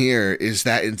problem here is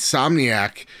that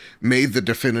Insomniac made the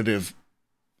definitive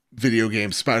video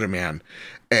game Spider-Man,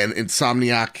 and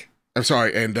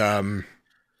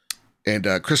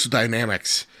Crystal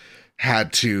Dynamics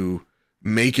had to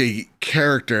make a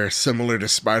character similar to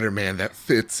Spider-Man that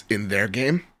fits in their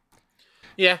game.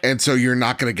 Yeah. And so you're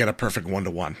not going to get a perfect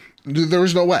 1-to-1. There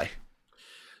was no way.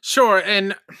 Sure,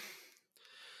 and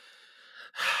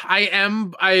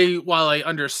while I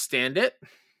understand it,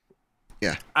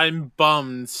 yeah, I'm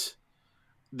bummed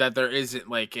that there isn't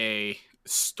like a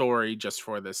story just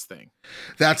for this thing.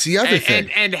 That's the other thing.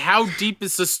 And how deep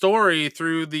is the story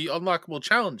through the unlockable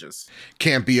challenges?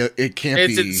 Is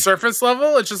it surface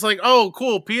level? It's just like, oh,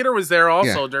 cool, Peter was there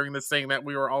also during this thing that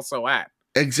we were also at.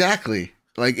 Exactly.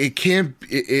 Like it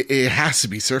has to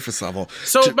be surface level.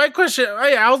 So my question,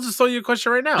 I'll just throw you a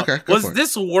question right now. Okay, was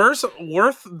this worth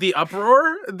the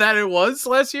uproar that it was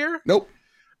last year? Nope.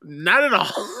 Not at all.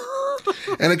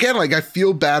 And again, like I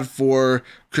feel bad for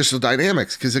Crystal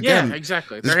Dynamics because again,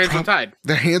 exactly. Their hands are tied.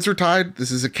 Their hands are tied.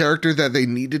 This is a character that they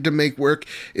needed to make work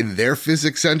in their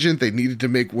physics engine. They needed to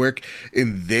make work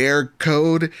in their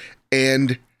code.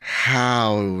 And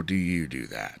how do you do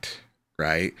that?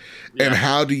 Right. Yeah. And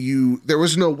how do you, there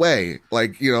was no way,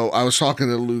 like, I was talking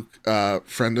to Luke,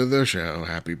 friend of the show.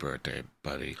 Happy birthday,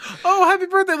 buddy. Oh, happy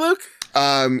birthday, Luke.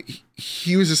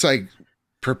 He was just like,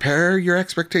 prepare your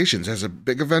expectations. As a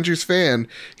big Avengers fan,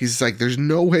 he's just like, there's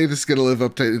no way this is going to live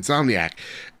up to Insomniac.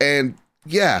 And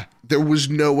yeah, there was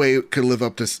no way it could live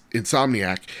up to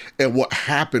Insomniac. And what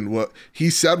happened, what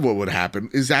he said what would happen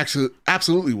is actually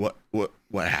absolutely what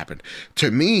happened.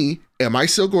 To me, am I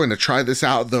still going to try this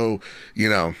out though,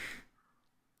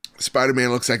 Spider-Man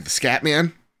looks like the Scat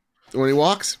Man when he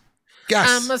walks? Yes.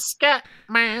 I'm a Scat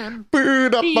Man. Yeah.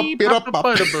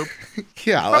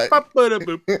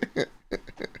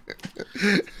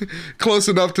 Close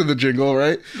enough to the jingle,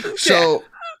 right? So,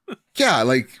 yeah,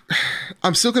 like,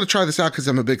 I'm still going to try this out because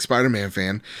I'm a big Spider-Man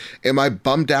fan. Am I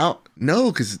bummed out?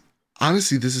 No, because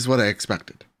honestly, this is what I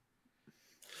expected.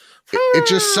 It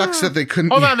just sucks that they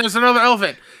couldn't. Hold on, there's another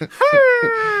elephant.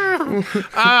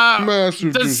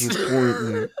 Massive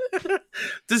disappointment.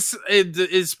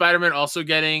 Is Spider-Man also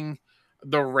getting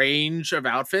the range of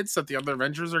outfits that the other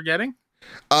Avengers are getting?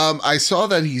 I saw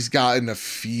that he's gotten a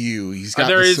few. He's got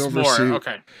there the is silver more. suit.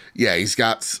 Okay. Yeah, he's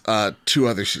got 2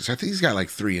 other suits. I think he's got like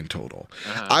 3 in total.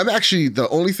 I'm actually, the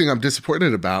only thing I'm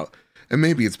disappointed about, and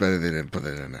maybe it's better they didn't put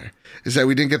it in there, is that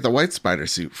we didn't get the white spider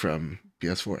suit from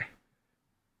PS4.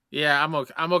 Yeah,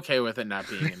 I'm okay with it not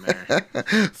being in there.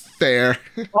 Fair.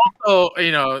 Also,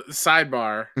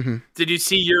 sidebar. Mm-hmm. Did you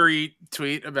see Yuri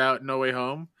tweet about No Way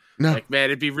Home? No. Like, man,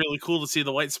 it'd be really cool to see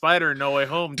the White Spider in No Way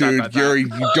Home. Dude, Yuri,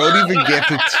 you don't even get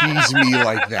to tease me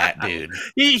like that, dude.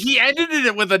 He ended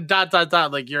it with a ...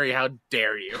 Like, Yuri, how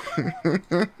dare you?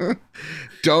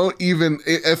 Don't even...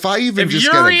 If just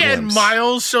Yuri get a and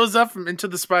Miles shows up from Into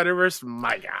the Spider-Verse,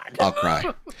 my God. I'll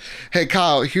cry. Hey,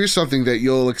 Kyle, here's something that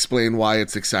you'll explain why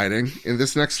it's exciting in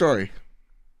this next story.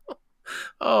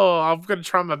 Oh, I'm going to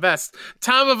try my best.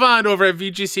 Tom Avant over at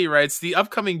VGC writes, the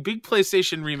upcoming big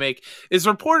PlayStation remake is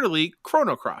reportedly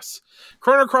Chrono Cross.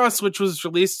 Chrono Cross, which was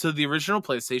released to the original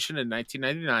PlayStation in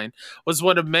 1999, was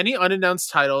one of many unannounced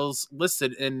titles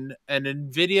listed in an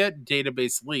NVIDIA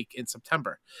database leak in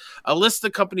September. A list the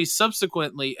company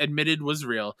subsequently admitted was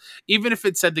real, even if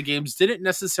it said the games didn't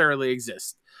necessarily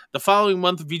exist. The following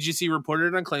month, VGC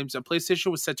reported on claims that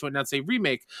PlayStation was set to announce a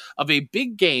remake of a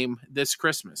big game this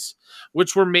Christmas,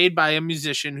 which were made by a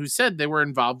musician who said they were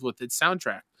involved with its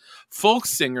soundtrack. Folk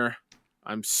singer,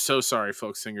 I'm so sorry,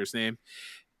 folk singer's name,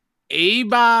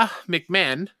 Ava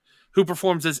McMahon, who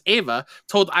performs as Ava,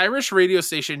 told Irish radio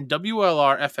station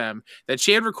WLR-FM that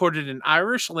she had recorded an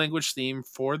Irish language theme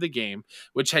for the game,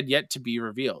 which had yet to be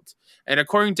revealed. And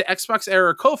according to Xbox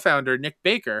Era co-founder Nick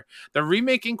Baker, the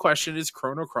remake in question is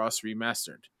Chrono Cross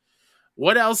Remastered.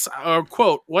 What else,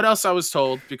 quote, what else I was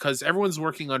told, because everyone's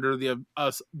working under the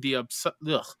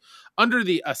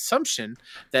assumption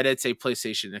that it's a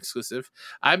PlayStation exclusive,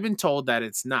 I've been told that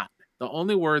it's not. The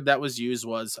only word that was used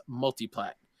was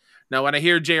multiplat. Now, when I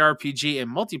hear JRPG and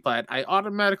multiplat, I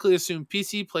automatically assume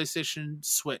PC, PlayStation,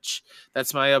 Switch.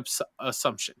 That's my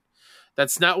assumption.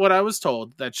 That's not what I was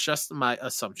told. That's just my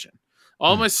assumption.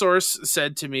 All my source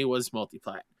said to me was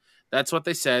multiplat. That's what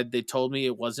they said. They told me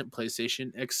it wasn't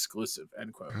PlayStation exclusive.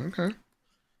 End quote. Okay.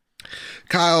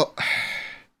 Kyle,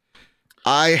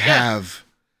 I have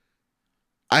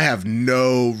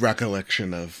no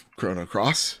recollection of Chrono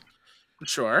Cross.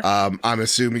 Sure. I'm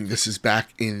assuming this is back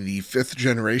in the 5th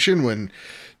generation when,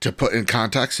 to put in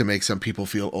context to make some people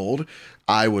feel old,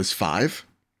 I was 5.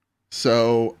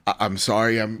 So I'm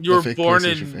sorry. You were born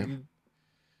in fan.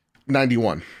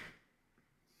 91.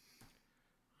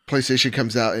 PlayStation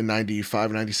comes out in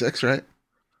 95, 96, right?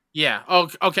 Yeah. Oh,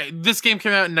 okay. This game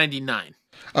came out in 99.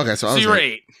 Okay, so you were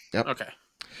 8. Yep. Okay.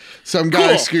 Some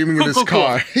guy screaming in his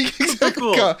car.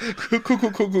 Cool.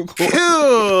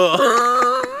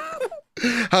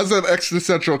 How's that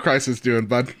existential crisis doing,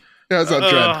 bud? How's that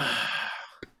dread?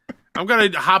 I'm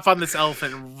gonna hop on this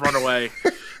elephant and run away.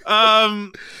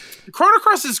 Chrono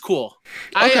Cross is cool.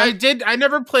 Okay. I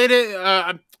never played it.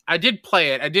 I did play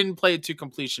it. I didn't play it to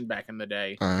completion back in the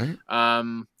day. All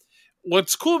right.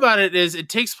 What's cool about it is it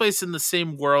takes place in the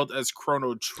same world as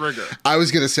Chrono Trigger. I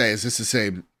was gonna say, is this the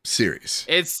same series?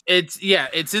 It's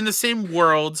in the same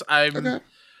world. I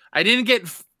didn't get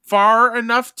far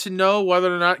enough to know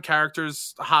whether or not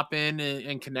characters hop in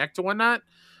and connect and whatnot.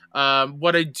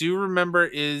 What I do remember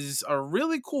is a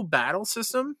really cool battle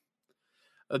system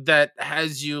that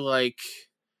has you like.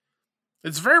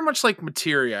 It's very much like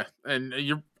Materia, and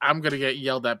I'm gonna get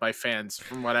yelled at by fans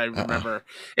from what I remember.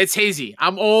 It's hazy.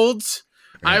 I'm old.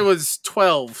 Yeah. I was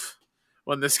 12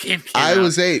 when this game came out. I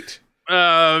was 8.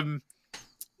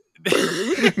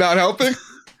 Not helping?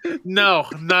 No,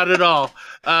 not at all.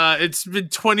 It's been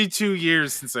 22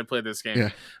 years since I played this game.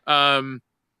 Yeah.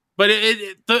 But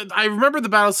I remember the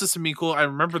battle system being cool. I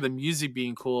remember the music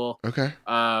being cool. Okay.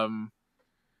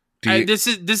 This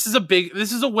is a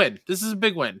win. This is a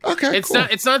big win. Okay. It's cool.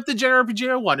 not the JRPG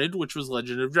I wanted, which was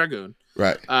Legend of Dragoon.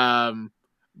 Right.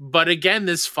 But again,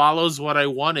 this follows what I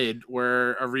wanted,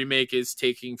 where a remake is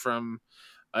taking from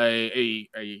a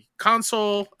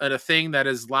console and a thing that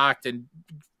is locked and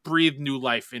breathe new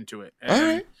life into it. And all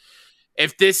right.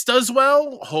 If this does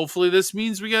well, hopefully this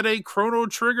means we get a Chrono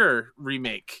Trigger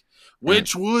remake,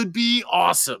 which would be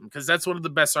awesome because that's one of the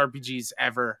best RPGs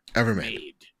ever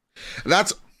made.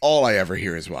 That's all I ever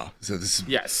hear as well. So this is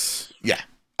yes. Yeah.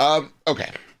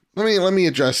 Okay. Let me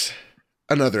address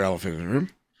another elephant in the room.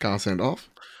 Kyle Sandoff.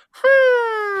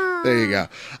 There you go.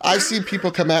 I've seen people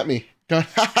come at me going,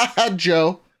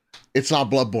 Joe, it's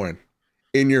not Bloodborne.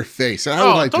 In your face. And I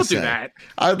would like to say, that.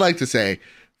 I would like to say,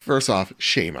 first off,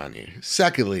 shame on you.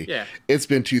 Secondly, It's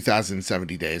been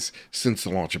 2,070 days since the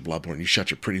launch of Bloodborne. You shut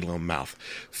your pretty little mouth.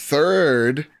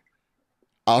 Third,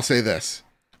 I'll say this.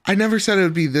 I never said it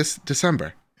would be this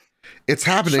December. It's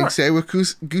happening. Sure. Say it with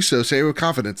gusto, say it with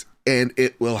confidence, and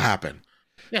it will happen.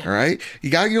 Yeah. All right? You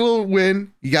got your little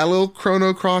win. You got a little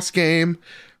Chrono Cross game.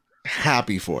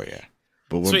 Happy for you.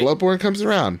 But when Bloodborne comes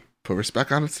around, put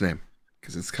respect on its name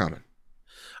because it's coming.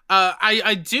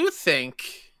 I do think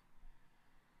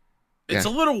it's a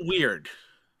little weird.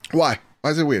 Why? Why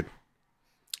is it weird?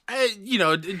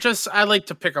 I like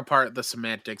to pick apart the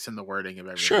semantics and the wording of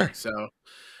everything. Sure. So,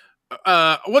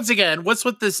 once again, what's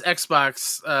with this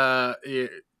Xbox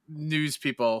news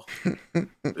people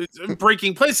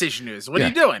breaking PlayStation news? What are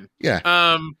you doing?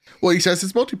 Yeah. Well, he says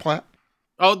it's multiplat.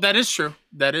 Oh, that is true.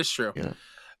 That is true. Yeah.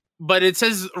 But it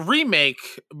says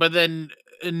remake, but then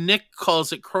Nick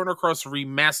calls it Chrono Cross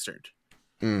Remastered.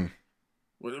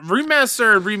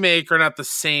 Remaster and remake are not the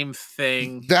same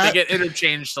thing. They get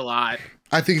interchanged a lot.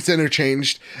 I think it's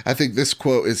interchanged. I think this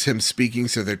quote is him speaking,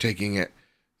 so they're taking it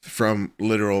from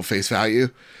literal face value.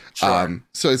 Sure.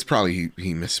 So it's probably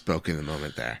he misspoke in the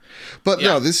moment there. But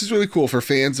no, this is really cool for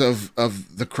fans of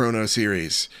the Chrono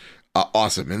series.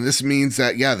 Awesome. And this means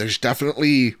that, there's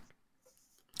definitely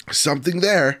something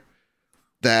there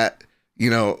that,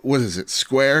 what is it?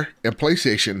 Square and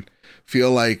PlayStation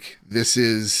feel like this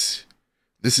is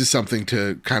something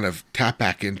to kind of tap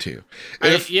back into.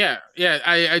 I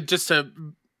just to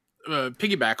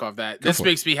piggyback off that, this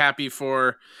makes me happy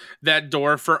for that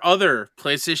door for other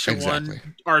PlayStation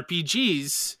 1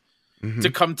 RPGs to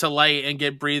come to light and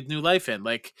get breathed new life in.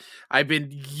 Like, I've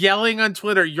been yelling on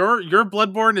Twitter, your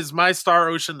Bloodborne is my Star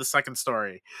Ocean the second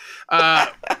story.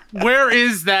 Where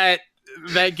is that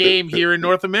game here in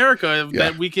North America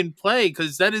that we can play?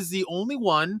 Because that is the only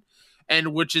one,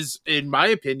 and which is, in my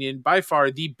opinion, by far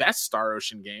the best Star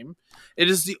Ocean game. It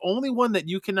is the only one that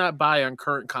you cannot buy on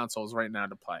current consoles right now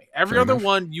to play. Every other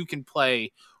one you can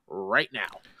play right now.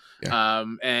 Yeah.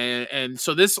 And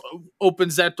so this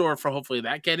opens that door for hopefully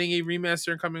that getting a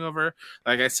remaster and coming over.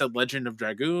 Like I said, Legend of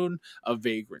Dragoon, A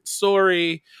Vagrant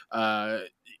Story. There's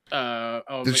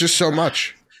just so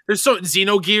much. There's so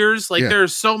Xenogears. Like Yeah.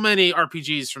 there's so many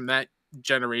RPGs from that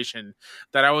generation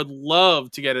that I would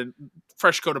love to get a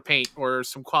fresh coat of paint or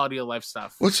some quality of life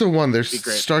stuff. What's the one? There Be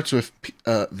great. starts with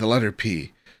the letter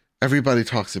P. Everybody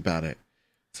talks about it.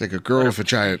 It's like a girl with a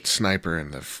giant sniper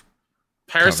in the.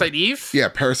 Parasite Eve? Yeah,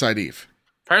 Parasite Eve.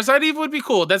 Parasite Eve would be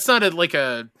cool. That's not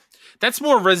that's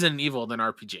more Resident Evil than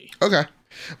RPG. Okay.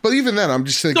 But even then, I'm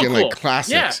just thinking Still cool. like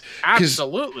classics. Yeah, 'Cause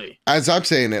absolutely. As I'm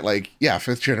saying it, like, yeah,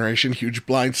 5th generation, huge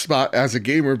blind spot as a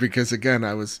gamer because, again,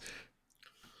 I was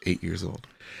 8 years old.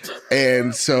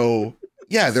 And so,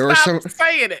 yeah, there are Stop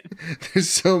saying it. there's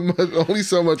so much, only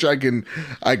so much I can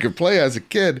play as a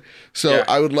kid. So Yeah.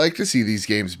 I would like to see these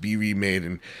games be remade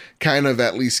and kind of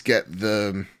at least get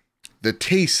the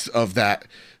taste of that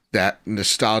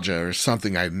nostalgia or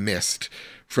something I missed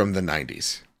from the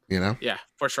 90s, you know? Yeah,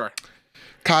 for sure.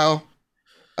 Kyle,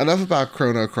 enough about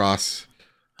Chrono Cross.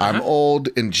 I'm old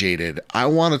and jaded. I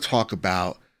want to talk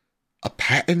about a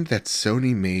patent that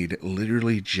Sony made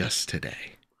literally just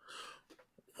today.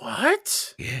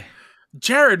 What? Yeah.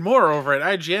 Jared Moore over at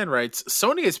IGN writes,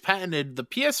 Sony has patented the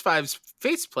PS5's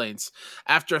faceplates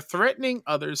after threatening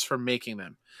others from making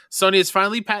them. Sony has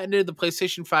finally patented the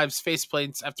PlayStation 5's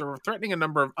faceplates after threatening a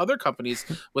number of other companies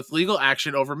with legal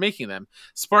action over making them,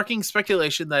 sparking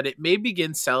speculation that it may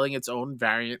begin selling its own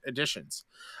variant editions.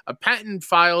 A patent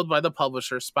filed by the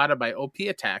publisher, spotted by OP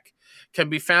Attack, can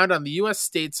be found on the U.S.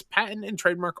 state's Patent and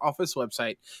Trademark Office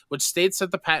website, which states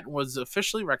that the patent was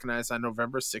officially recognized on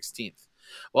November 16th.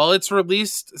 While it's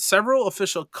released several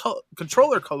official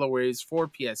controller colorways for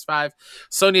PS5,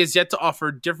 Sony has yet to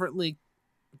offer different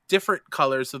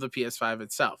colors of the PS5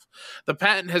 itself. The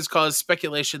patent has caused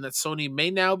speculation that Sony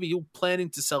may now be planning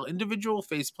to sell individual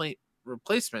faceplate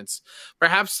replacements,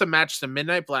 perhaps to match the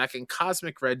Midnight Black and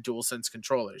Cosmic Red DualSense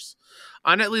controllers.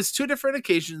 On at least 2 different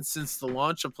occasions since the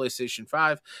launch of PlayStation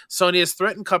 5, Sony has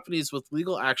threatened companies with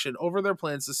legal action over their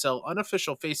plans to sell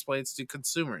unofficial faceplates to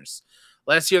consumers.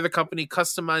 Last year, the company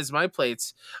Customized My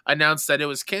Plates announced that it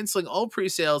was canceling all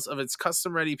pre-sales of its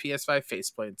custom-ready PS5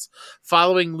 faceplates,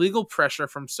 following legal pressure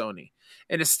from Sony.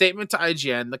 In a statement to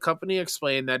IGN, the company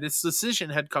explained that its decision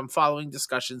had come following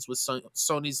discussions with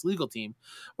Sony's legal team,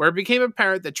 where it became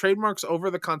apparent that trademarks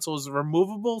over the console's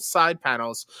removable side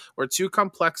panels were too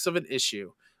complex of an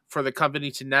issue for the company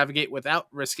to navigate without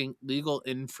risking legal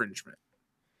infringement.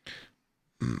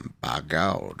 By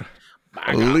God.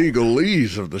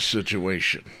 Legalese of the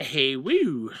situation. Hey,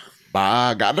 woo.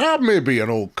 By God. I may be an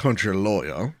old country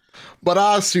lawyer, but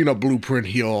I've seen a blueprint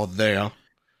here or there.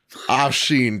 I've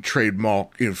seen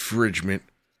trademark infringement.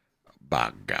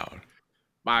 By God.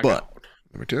 My But God.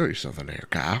 let me tell you something there,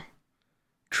 Kyle.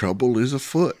 Trouble is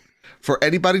afoot. For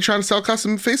anybody trying to sell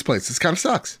custom faceplates, this kind of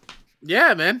sucks.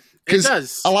 Yeah, man. It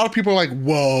does. A lot of people are like,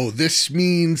 whoa, this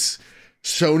means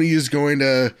Sony is going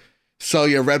to sell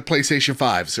you red PlayStation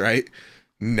 5s, right?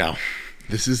 No,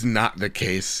 this is not the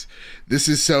case. This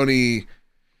is Sony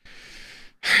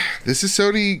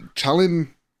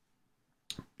telling,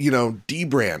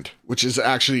 D-Brand, which is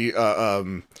actually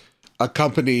a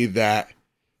company that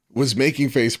was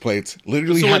making faceplates,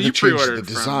 literally had to change the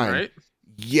design. From, right?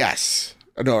 Yes.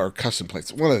 No, or custom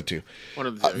plates. One of the two. One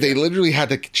of the two. They literally had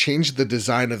to change the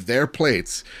design of their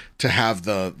plates to have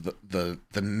the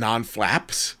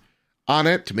non-flaps on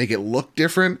it to make it look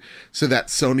different so that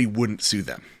Sony wouldn't sue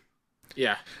them.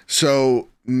 Yeah. So,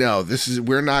 no,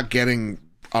 we're not getting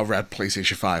a red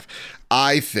PlayStation 5.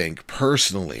 I think,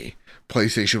 personally,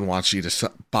 PlayStation wants you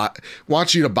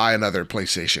to buy another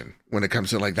PlayStation when it comes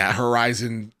to like that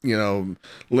Horizon,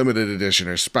 limited edition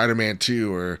or Spider-Man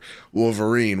 2 or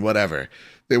Wolverine, whatever.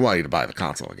 They want you to buy the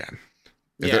console again.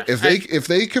 If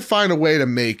they could find a way to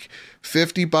make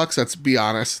 $50, let's be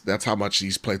honest, that's how much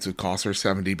these plates would cost, or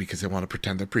 $70 because they want to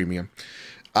pretend they're premium,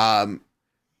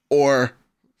 or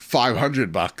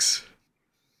 $500,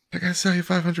 I gotta sell you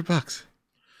 $500.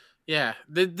 Yeah,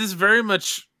 this very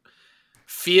much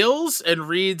feels and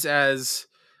reads as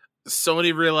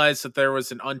Sony realized that there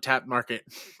was an untapped market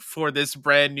for this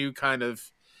brand new kind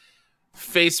of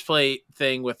faceplate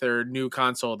thing with their new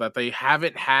console that they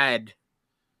haven't had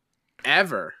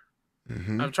ever.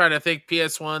 Mm-hmm. I'm trying to think.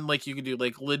 PS1, like you could do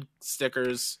like lid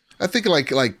stickers. I think like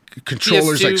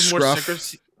controllers, PS2, like more Scruff.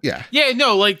 stickers. Yeah. Yeah,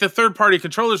 no, like the third party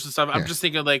controllers and stuff. Yeah. I'm just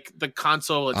thinking like the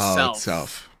console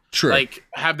itself. True. Like,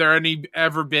 have there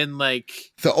ever been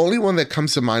like the only one that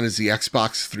comes to mind is the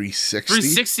Xbox 360.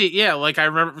 360? Yeah, like I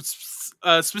remember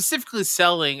specifically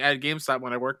selling at GameStop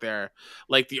when I worked there,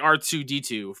 like the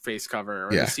R2D2 face cover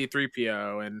or the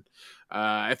C3PO, and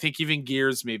I think even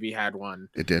Gears maybe had one.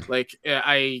 It did. Like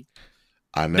I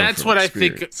know that's what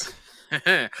experience. I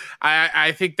think.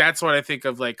 I think that's what I think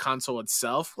of like console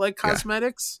itself, like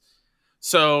cosmetics.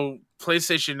 So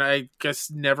PlayStation, I guess,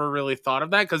 never really thought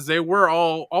of that because they were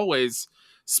always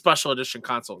special edition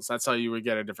consoles. That's how you would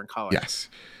get a different color. Yes.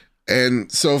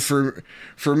 And so for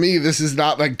me, this is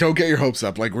not like, don't get your hopes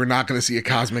up. Like, we're not going to see a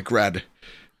cosmic red.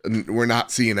 We're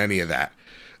not seeing any of that.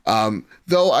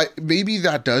 Though maybe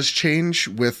that does change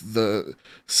with the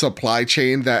supply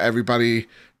chain that everybody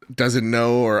doesn't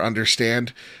know or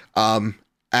understand.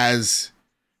 As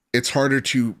it's harder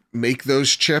to make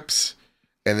those chips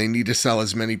and they need to sell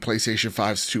as many PlayStation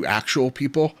 5s to actual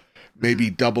people.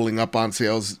 Maybe doubling up on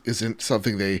sales isn't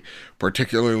something they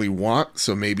particularly want.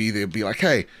 So maybe they'll be like,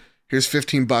 hey, here's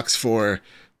 $15 for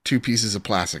 2 pieces of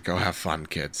plastic. Go have fun,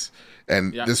 kids.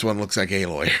 And this one looks like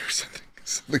Aloy or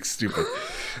something stupid.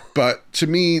 But to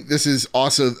me, this is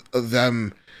also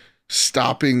them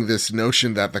stopping this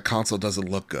notion that the console doesn't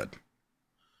look good.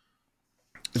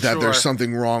 That there's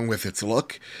something wrong with its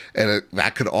look. And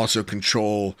that could also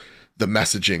control the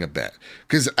messaging a bit.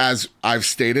 Because as I've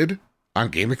stated on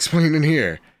Game Explain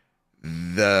here,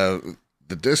 the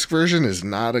disc version is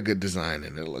not a good design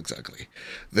and it looks ugly.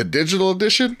 The digital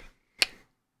edition,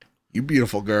 you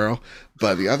beautiful girl,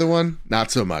 but the other one,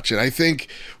 not so much. And I think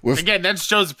again, that's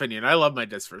Joe's opinion. I love my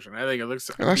disc version. I think it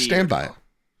looks. And I stand by it.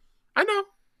 I know.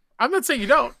 I'm not saying you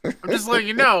don't. I'm just letting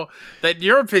you know that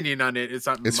your opinion on it is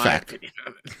not it's my fact. opinion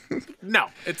on it. No,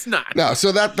 it's not. No,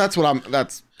 so that's what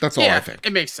that's all I think.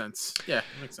 It makes sense. Yeah,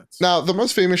 it makes sense. Now, the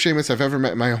most famous Sheamus I've ever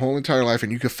met in my whole entire life,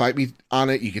 and you could fight me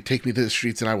on it, you could take me to the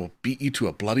streets, and I will beat you to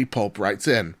a bloody pulp, writes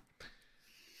in,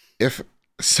 if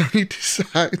Sony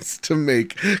decides to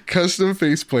make custom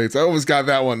faceplates, I almost got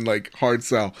that one like hard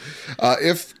sell.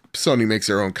 If Sony makes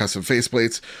their own custom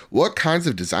faceplates, what kinds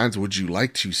of designs would you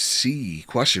like to see? ?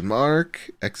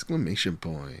 Exclamation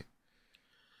point.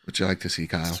 Would you like to see,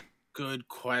 Kyle? Good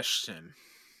question.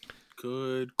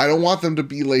 I don't want them to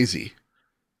be lazy.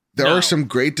 There are some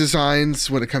great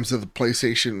designs when it comes to the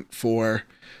PlayStation 4.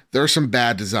 There are some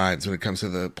bad designs when it comes to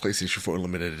the PlayStation 4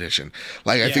 limited edition.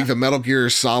 Like, I think the Metal Gear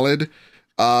Solid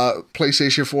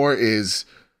PlayStation 4 is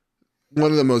one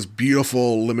of the most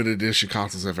beautiful limited edition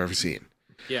consoles I've ever seen.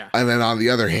 Yeah. And then on the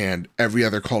other hand, every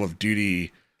other Call of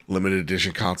Duty limited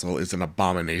edition console is an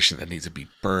abomination that needs to be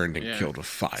burned and killed with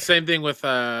fire. Same thing with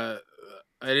I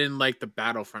didn't like the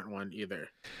Battlefront one either.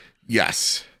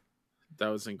 Yes. That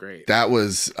wasn't great. That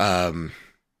was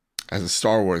as a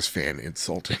Star Wars fan,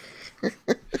 insulting.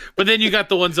 But then you got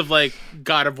the ones of like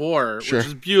God of War, which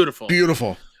is beautiful.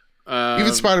 Beautiful.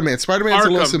 Even Spider-Man. Spider-Man's Arkham.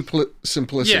 a little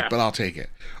simplistic, but I'll take it.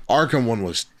 Arkham one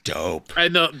was dope. I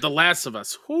know The Last of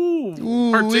Us. Part 2.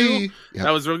 Yep.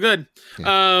 That was real good.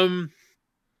 Yeah.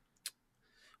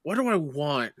 What do I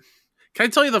want? Can I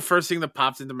tell you the first thing that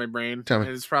pops into my brain? Tell me.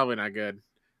 It's probably not good.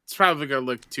 It's probably going to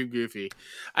look too goofy.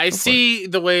 I see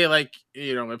the way, like,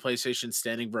 you know, my PlayStation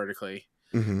standing vertically.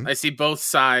 Mm-hmm. I see both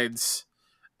sides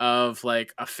of,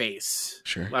 like, a face.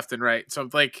 Sure. Left and right. So I'm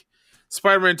like,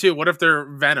 Spider-Man 2, what if they're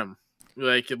Venom?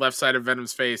 Like, your left side of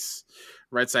Venom's face,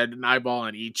 right side an eyeball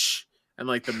on each, and,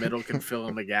 like, the middle can fill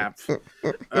in the gap.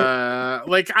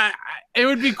 It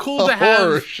would be cool to have...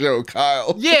 horror show,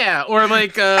 Kyle. Yeah, or,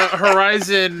 like,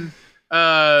 Horizon,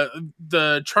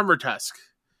 the Tremor Tusk.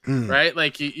 Right,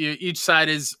 like you, each side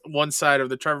is one side of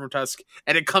the Tremor Tusk,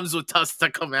 and it comes with tusks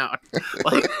that come out,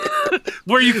 like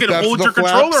where you can hold your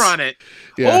controller on it.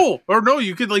 Yeah. Oh, or no,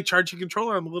 you could like charge your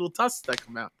controller on the little tusks that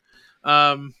come out.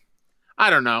 I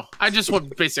don't know. I just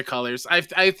want basic colors.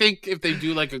 I think if they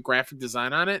do like a graphic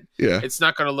design on it, it's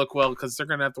not going to look well because they're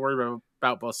going to have to worry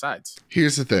about both sides.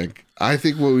 Here's the thing. I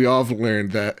think what we all have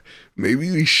learned that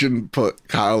maybe we shouldn't put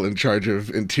Kyle in charge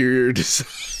of interior design.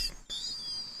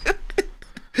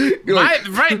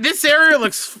 This area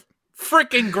looks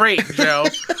freaking great, Joe.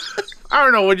 I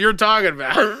don't know what you're talking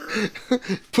about.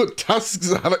 Put tusks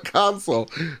on a console.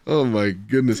 Oh my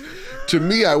goodness. To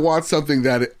me, I want something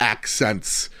that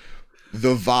accents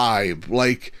the vibe.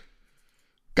 Like,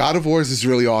 God of War is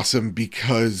really awesome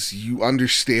because you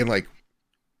understand, like,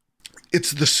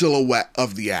 it's the silhouette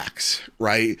of the axe,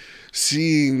 right?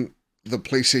 Seeing the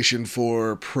PlayStation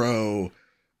 4 Pro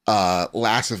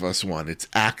Last of Us one, it's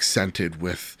accented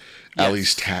with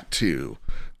Ellie's tattoo.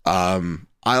 I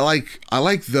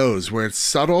like those where it's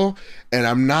subtle, and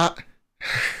I'm not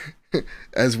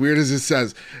as weird as it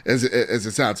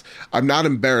sounds. I'm not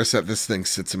embarrassed that this thing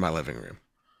sits in my living room.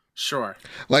 Sure.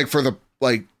 Like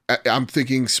I'm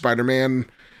thinking Spider-Man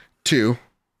 2,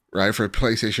 right, for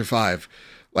PlayStation 5.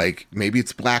 Like maybe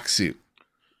it's black suit,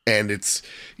 and it's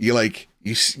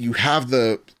you have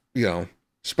the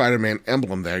Spider-Man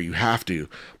emblem there. You have to,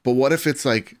 but what if it's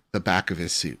like the back of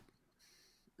his suit,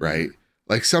 right?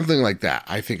 Like something like that.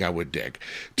 I think I would dig.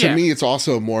 To me, it's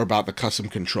also more about the custom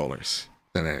controllers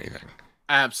than anything.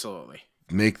 Absolutely.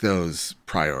 Make those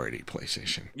priority,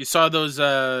 PlayStation. You saw those?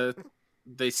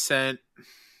 They sent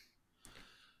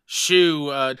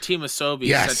Team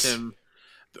Asobi sent him.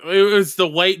 It was the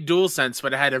white DualSense,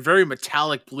 but it had a very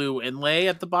metallic blue inlay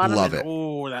at the bottom. Love it.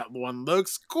 Oh, that one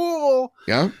looks cool.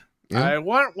 Yeah. I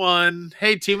want one.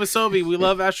 Hey, Team Asobi, we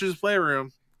love Astro's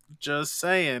Playroom. Just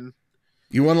saying.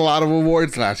 You won a lot of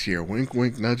awards last year. Wink,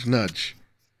 wink, nudge, nudge.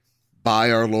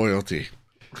 Buy our loyalty.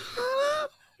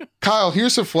 Kyle,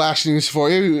 here's some Flash news for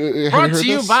you. Brought to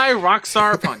you by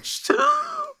Rockstar Punched.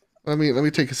 Let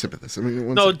me take a sip of this.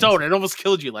 No, don't. It almost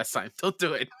killed you last time. Don't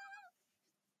do it.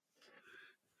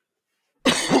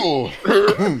 Oh,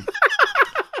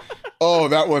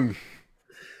 that one.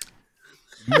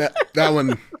 That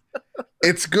one.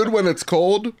 It's good when it's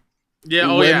cold.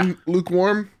 Yeah. When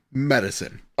lukewarm,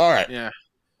 medicine. All right. Yeah.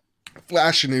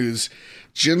 Flash news.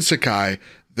 Jin Sakai,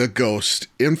 the Ghost,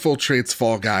 infiltrates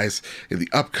Fall Guys in the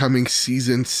upcoming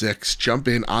Season 6. Jump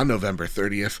in on November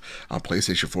 30th on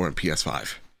PlayStation 4 and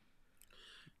PS5.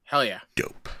 Hell yeah.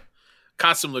 Dope.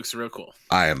 Costume looks real cool.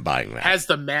 I am buying that. Has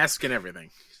the mask and everything.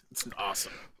 It's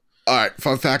awesome. All right.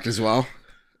 Fun fact as well.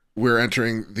 We're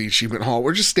entering the achievement hall.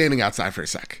 We're just standing outside for a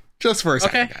sec. Just for a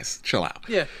second, guys. Chill out.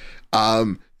 Yeah.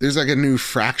 There's like a new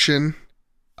fraction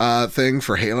thing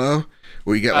for Halo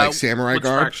where you get like samurai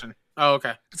garb. Fraction? Oh,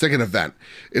 okay. It's like an event.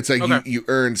 It's like you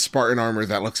earn Spartan armor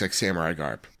that looks like samurai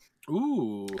garb.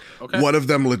 Ooh. Okay. One of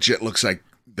them legit looks like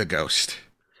the Ghost.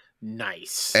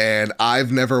 Nice. And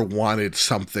I've never wanted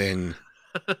something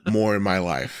more in my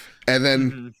life. And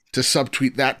then to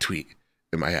subtweet that tweet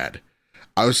in my head,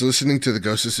 I was listening to the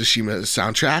Ghost of Tsushima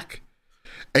soundtrack.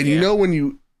 And you know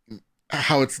when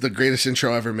how it's the greatest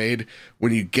intro ever made,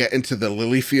 when you get into the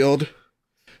lily field,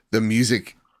 the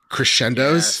music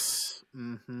crescendos.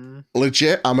 Yes.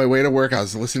 Legit, on my way to work, I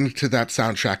was listening to that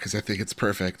soundtrack because I think it's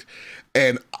perfect.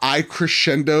 And I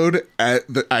crescendoed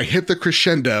I hit the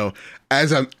crescendo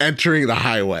as I'm entering the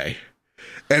highway.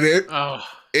 And it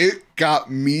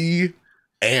got me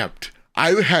amped.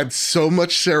 I had so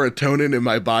much serotonin in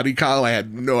my body, Kyle, I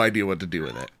had no idea what to do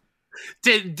with it.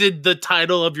 Did the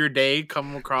title of your day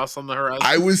come across on the horizon?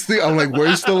 I was thinking, I'm like,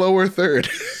 where's the lower third?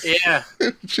 Yeah.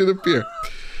 It should appear.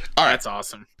 All right. That's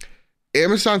awesome.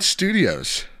 Amazon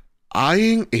Studios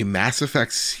eyeing a Mass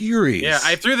Effect series. Yeah,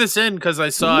 I threw this in because I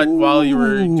saw it while you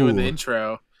were doing the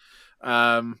intro.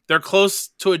 They're close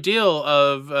to a deal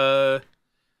of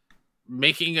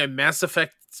making a Mass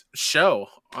Effect show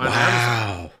on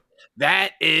Amazon.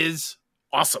 That is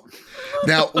awesome.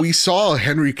 Now, we saw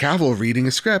Henry Cavill reading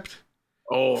a script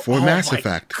for Mass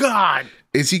Effect. God.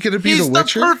 Is he going to be the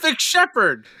Witcher? He's the perfect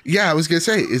Shepherd. Yeah, I was going to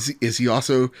say, is he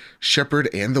also Shepherd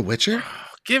and the Witcher?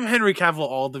 Give Henry Cavill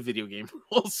all the video game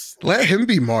rules. Let him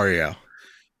be Mario.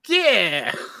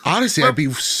 Yeah. Honestly, I'd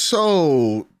be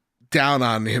so down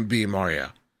on him being Mario.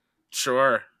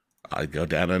 Sure. I'd go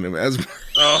down on him as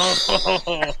Mario.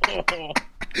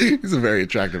 He's a very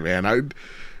attractive man. I'd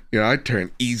turn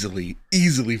easily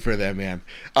for that man.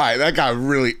 All right, that got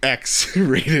really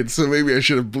X-rated, so maybe I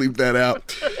should have bleeped that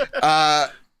out.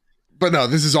 But no,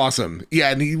 this is awesome.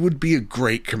 Yeah, and he would be a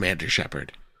great Commander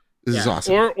Shepard. This is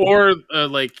awesome. Or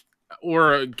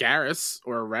Garrus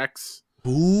or Rex.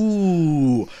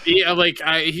 Ooh. Yeah,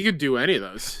 he could do any of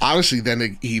those. Honestly,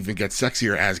 then he even gets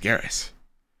sexier as Garrus.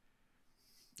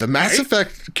 The Mass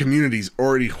Effect community is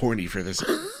already horny for this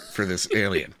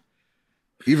alien.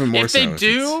 Even more so. If they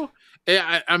do,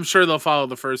 I'm sure they'll follow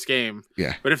the first game.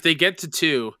 Yeah. But if they get to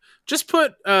 2, just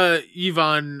put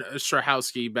Yvonne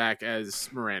Strahovski back as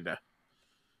Miranda.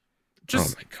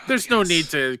 Just, there's no need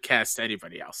to cast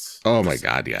anybody else. Oh my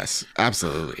God, yes.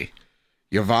 Absolutely.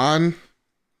 Yvonne.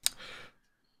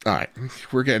 All right.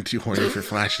 We're getting too horny for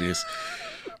Flash news.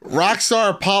 Rockstar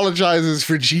apologizes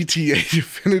for GTA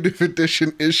Definitive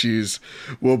Edition issues.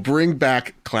 Will bring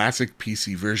back classic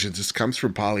PC versions. This comes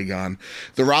from Polygon.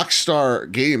 Rockstar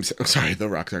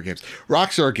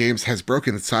Games has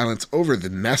broken its silence over the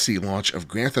messy launch of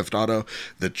Grand Theft Auto,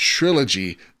 the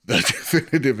trilogy, the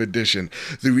Definitive Edition,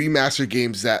 the remastered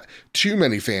games that too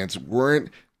many fans weren't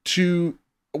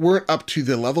up to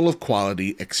the level of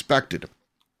quality expected.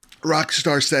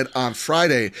 Rockstar said on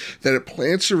Friday that it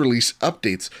plans to release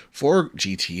updates for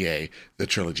GTA, the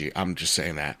trilogy, I'm just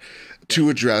saying that,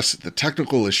 to address the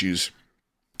technical issues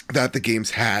that the games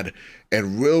had,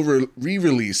 and will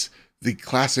re-release the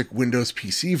classic Windows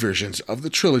PC versions of the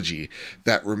trilogy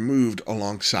that were moved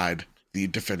alongside the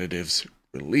definitive's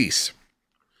release.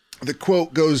 The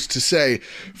quote goes to say,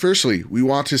 "Firstly, we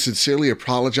want to sincerely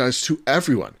apologize to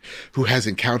everyone who has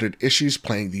encountered issues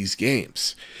playing these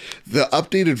games. The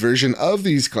updated version of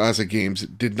these classic games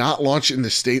did not launch in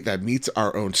the state that meets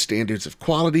our own standards of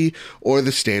quality or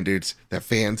the standards that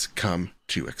fans come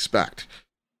to expect.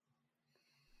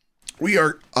 We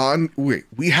have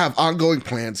ongoing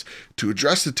plans to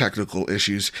address the technical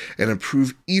issues and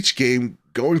improve each game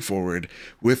going forward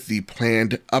with the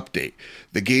planned update.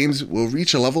 The games will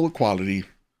reach a level of quality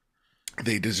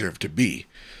they deserve to be."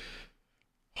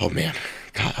 Oh man,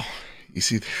 Kyle, you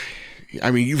see, I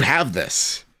mean, you have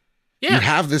this. Yeah. You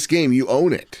have this game. You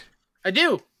own it. I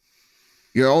do.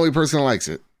 You're the only person that likes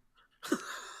it.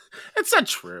 It's not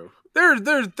true.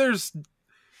 There's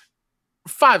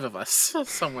 5 of us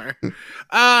somewhere.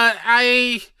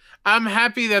 I'm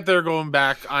happy that they're going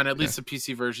back on at least the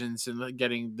PC versions and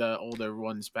getting the older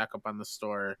ones back up on the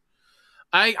store.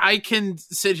 I can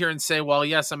sit here and say, well,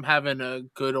 yes, I'm having a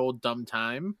good old dumb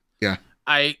time. Yeah.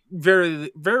 I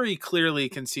very, very clearly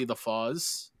can see the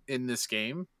flaws in this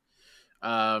game.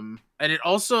 And it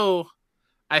also,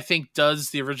 I think,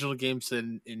 does the original games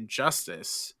an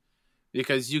injustice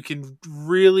because you can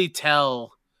really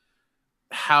tell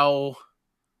how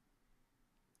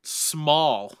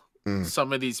small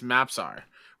some of these maps are.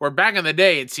 Where back in the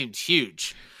day it seemed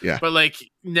huge. Yeah. But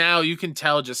like now you can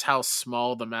tell just how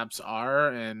small the maps are,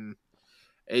 and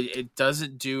it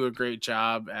doesn't do a great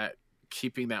job at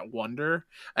keeping that wonder.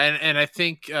 And I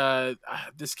think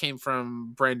this came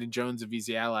from Brandon Jones of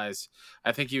Easy Allies.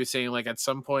 I think he was saying like at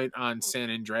some point on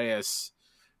San Andreas,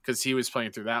 because he was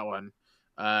playing through that one,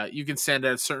 you can stand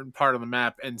at a certain part of the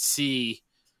map and see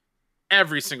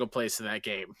every single place in that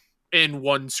game in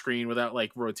one screen without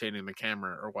like rotating the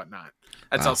camera or whatnot.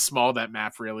 That's how small that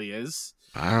map really is.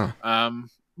 Wow.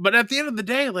 But at the end of the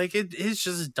day, like it is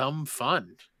just dumb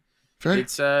fun. Fair.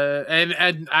 It's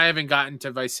and I haven't gotten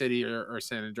to Vice City or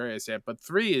San Andreas yet, but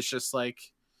 3 is just like,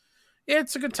 yeah,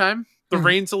 it's a good time. The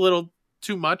rain's a little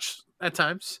too much at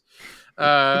times.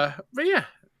 But yeah.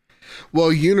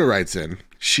 Well, Una writes in.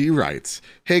 She writes,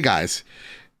 "Hey guys,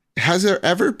 has there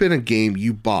ever been a game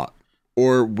you bought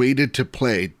or waited to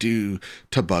play due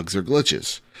to bugs or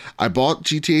glitches? I bought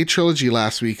GTA Trilogy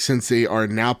last week since they are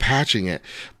now patching it,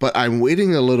 but I'm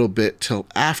waiting a little bit till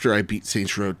after I beat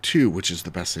Saints Row 2, which is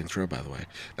the best Saints Row, by the way.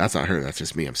 That's not her, that's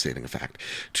just me, I'm stating a fact.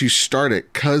 To start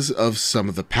it because of some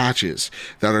of the patches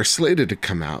that are slated to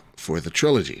come out for the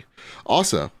trilogy.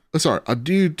 Also,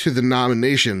 due to the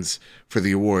nominations for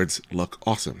the awards look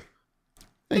awesome.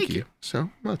 Thank you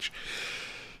so much.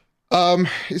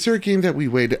 Is there a game that we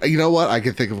waited? You know what? I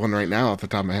can think of one right now off the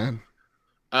top of my head.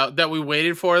 That we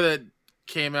waited for that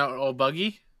came out all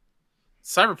buggy?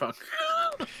 Cyberpunk.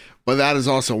 But that is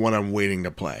also one I'm waiting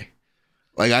to play.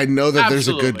 Like, I know that there's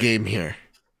a good game here.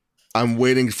 I'm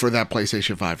waiting for that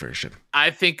PlayStation 5 version.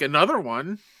 I think another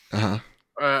one,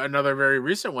 another very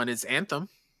recent one, is Anthem.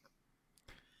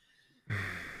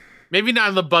 Maybe not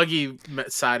on the buggy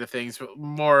side of things, but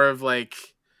more of like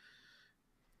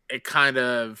it kind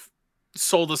of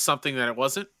sold us something that it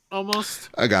wasn't almost.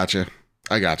 I gotcha.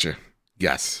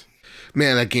 Yes.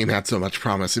 Man, that game had so much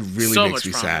promise. It really makes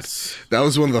me sad. That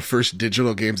was one of the first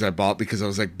digital games I bought because I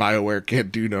was like, BioWare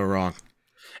can't do no wrong.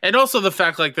 And also the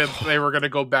fact like that they were going to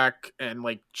go back and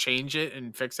like change it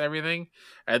and fix everything.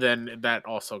 And then that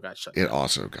also got shut down. It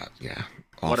also got, yeah.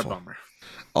 Awful. What a bummer.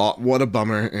 What a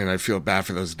bummer. And I feel bad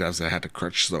for those devs that had to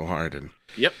crunch so hard. And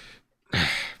yep.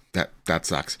 That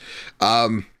sucks.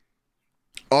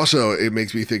 Also, it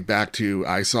makes me think back to,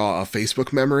 I saw a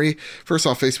Facebook memory. First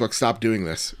off, Facebook, stop doing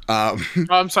this. Oh,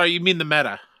 I'm sorry. You mean the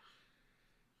meta.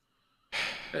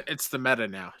 It's the meta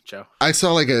now, Joe. I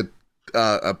saw like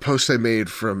a post I made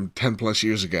from 10 plus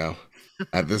years ago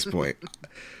at this point.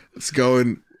 It's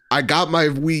going, I got my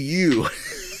Wii U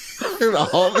and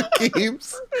all the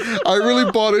games I really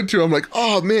bought into. I'm like,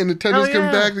 oh man, Nintendo's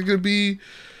coming back. They're going to be,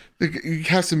 you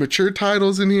have some mature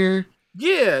titles in here.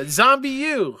 Yeah, Zombie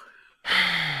U.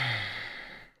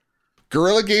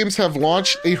 Guerrilla Games have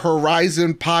launched a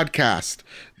Horizon podcast,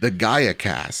 the Gaia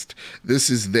Cast. This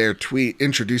is their tweet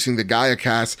introducing the Gaia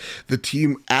Cast. The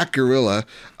team at Guerrilla,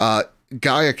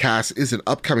 Gaia Cast is an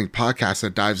upcoming podcast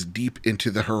that dives deep into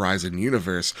the Horizon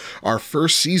universe. Our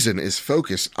first season is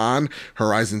focused on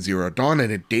Horizon Zero Dawn,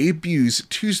 and it debuts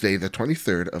Tuesday, the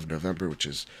 23rd of November, which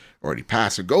is already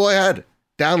passed. So go ahead,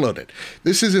 download it.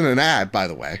 This isn't an ad, by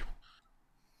the way,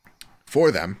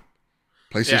 for them.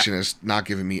 PlayStation has not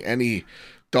given me any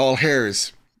doll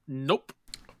hairs. Nope.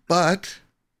 But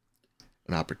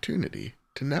an opportunity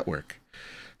to network.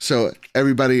 So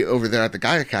everybody over there at the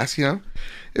GaiaCast, you know,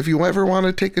 if you ever want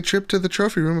to take a trip to the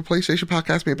Trophy Room, a PlayStation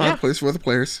podcast made by the players for the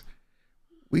players,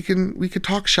 we could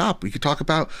talk shop. We could talk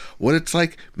about what it's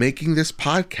like making this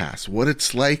podcast, what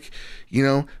it's like, you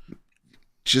know,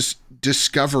 just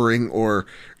discovering or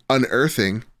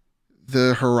unearthing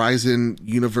the Horizon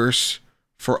universe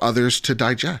for others to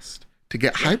digest, to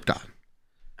get hyped on.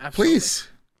 Absolutely. Please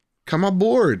come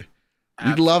aboard.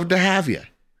 We'd love to have you.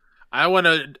 I want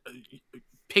to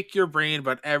pick your brain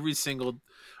about every single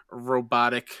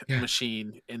robotic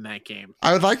machine in that game.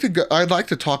 I'd like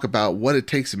to talk about what it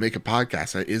takes to make a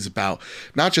podcast that is about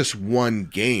not just one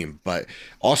game, but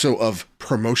also of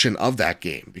promotion of that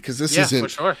game. Because this isn't, for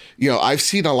sure. You know, I've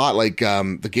seen a lot like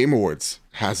the Game Awards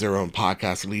has their own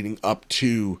podcast leading up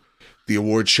to the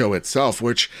award show itself,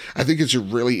 which I think is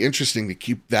really interesting to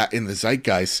keep that in the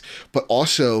zeitgeist, but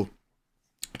also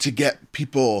to get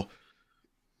people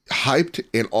hyped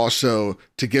and also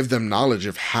to give them knowledge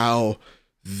of how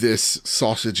this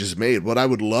sausage is made. What I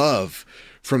would love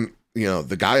from, you know,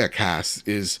 the GaiaCast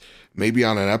is maybe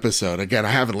on an episode, again,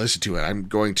 I haven't listened to it. I'm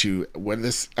going to, when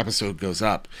this episode goes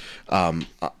up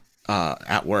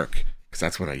at work, because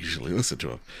that's when I usually listen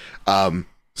to them.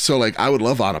 So like, I would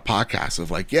love on a podcast of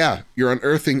like, yeah, you're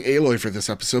unearthing Aloy for this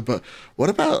episode, but what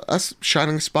about us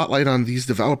shining a spotlight on these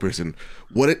developers and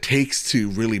what it takes to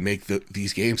really make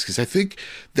these games? Because I think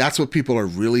that's what people are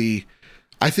really,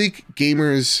 I think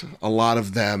gamers, a lot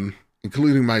of them,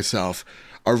 including myself,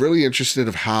 are really interested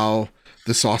of how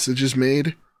the sausage is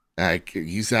made. I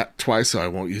use that twice, so I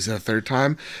won't use it a third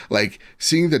time. Like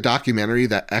seeing the documentary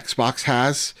that Xbox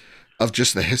has of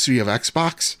just the history of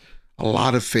Xbox, a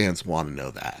lot of fans want to know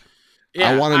that.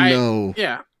 Yeah, I want to know.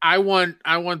 Yeah, I want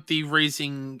the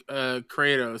Raising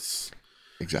Kratos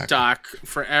doc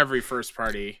for every first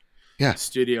party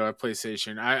studio at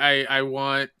PlayStation. I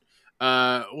want.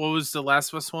 What was the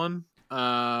Last of Us one?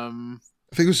 I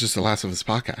think it was just the Last of Us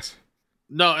podcast.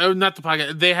 No, not the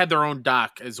podcast. They had their own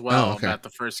doc as well about the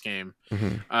first game.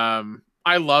 Mm-hmm.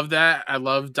 I love that. I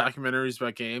love documentaries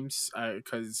about games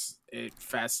because it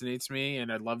fascinates me,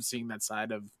 and I love seeing that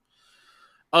side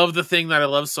of the thing that I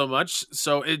love so much.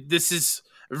 So this is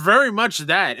very much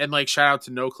that, and like shout out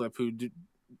to NoClip who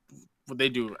they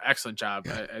do an excellent job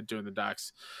at doing the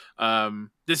docs.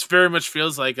 This very much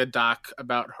feels like a doc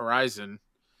about Horizon,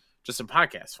 just in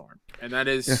podcast form, and that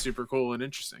is super cool and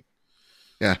interesting.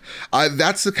 Yeah,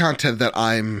 that's the content that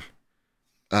I'm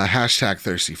hashtag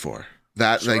thirsty for.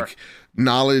 That like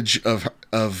knowledge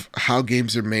of how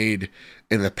games are made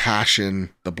and the passion,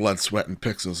 the blood, sweat, and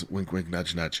pixels. Wink, wink,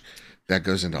 nudge, nudge. That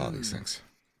goes into all these things.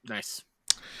 Nice.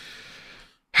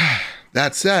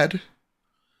 That said,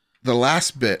 the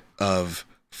last bit of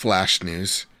Flash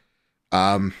news.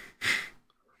 Well,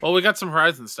 we got some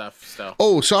Horizon stuff still.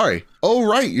 Oh, sorry. Oh,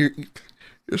 right. You're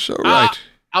so right.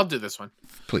 I'll do this one.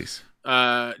 Please.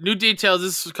 New details.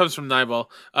 This comes from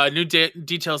Nibal. New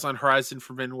details on Horizon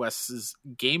Forbidden West's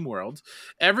game world.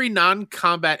 Every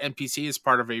non-combat NPC is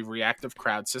part of a reactive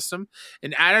crowd system.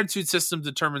 An attitude system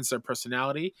determines their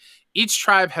personality. Each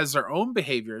tribe has their own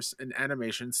behaviors and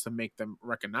animations to make them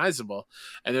recognizable.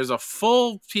 And there's a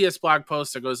full PS blog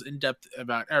post that goes in depth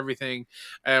about everything.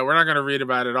 We're not going to read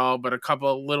about it all, but a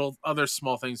couple little other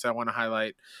small things I want to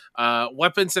highlight.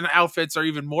 Weapons and outfits are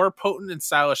even more potent and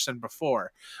stylish than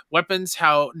before. Weapons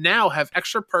now have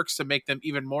extra perks to make them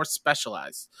even more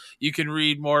specialized. You can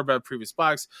read more about previous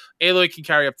blogs. Aloy can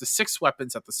carry up to 6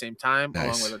 weapons at the same time,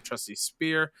 along with a trusty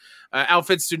spear.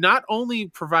 Outfits do not only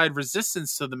provide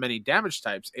resistance to the many damage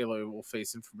types Aloy will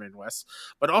face in Forbidden West,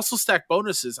 but also stack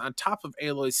bonuses on top of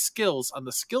Aloy's skills on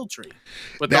the skill tree.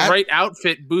 With the right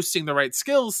outfit boosting the right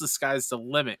skills, the sky's the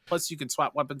limit. Plus, you can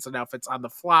swap weapons and outfits on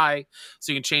the fly,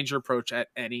 so you can change your approach at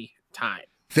any time.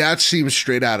 That seems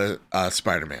straight out of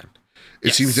Spider-Man.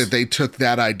 It seems that they took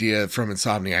that idea from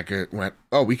Insomniac and went,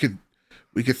 oh, we could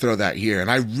throw that here. And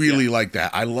I really like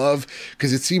that. I love,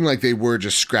 because it seemed like they were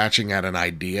just scratching at an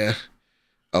idea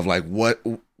of like what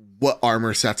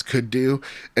armor sets could do.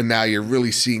 And now you're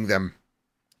really seeing them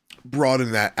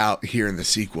broaden that out here in the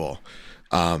sequel.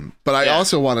 But I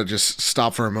also want to just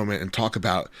stop for a moment and talk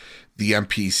about the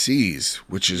NPCs,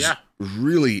 which is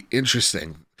really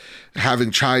interesting.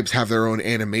 Having tribes have their own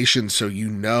animations so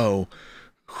you know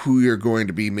who you're going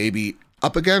to be maybe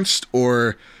up against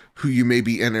or who you may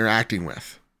be interacting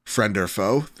with, friend or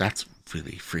foe. That's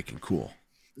really freaking cool.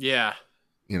 Yeah.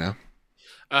 You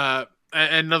know?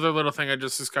 Another little thing I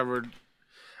just discovered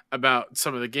about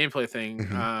some of the gameplay thing.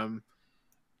 Mm-hmm.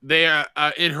 They are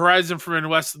in Horizon Forbidden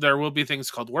West. There will be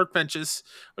things called workbenches,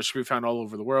 which can be found all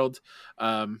over the world.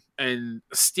 And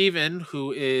Steven,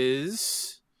 who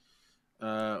is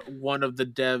one of the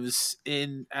devs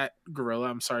at Gorilla.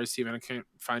 I'm sorry, Steven, I can't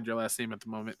find your last name at the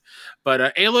moment.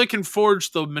 But Aloy can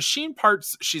forge the machine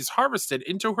parts she's harvested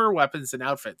into her weapons and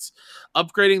outfits,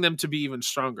 upgrading them to be even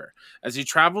stronger. As you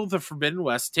travel the Forbidden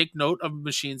West, take note of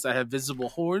machines that have visible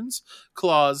horns,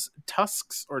 claws,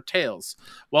 tusks, or tails.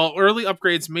 While early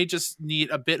upgrades may just need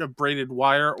a bit of braided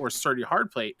wire or sturdy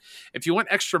hardplate, if you want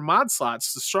extra mod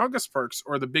slots, the strongest perks,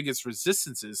 or the biggest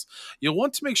resistances, you'll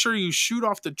want to make sure you shoot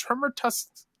off the Tremor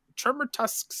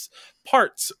Tusk's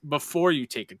parts before you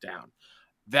take it down.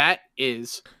 That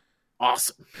is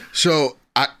awesome. So,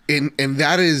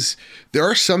 there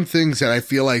are some things that I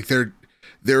feel like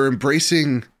they're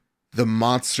embracing the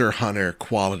Monster Hunter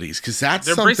qualities, because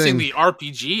they're embracing the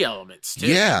RPG elements too.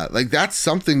 Yeah, like that's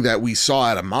something that we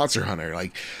saw at a Monster Hunter.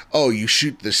 Like, oh, you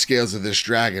shoot the scales of this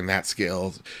dragon, that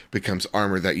scale becomes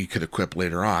armor that you could equip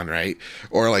later on, right?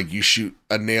 Or like you shoot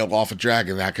a nail off a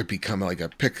dragon, that could become like a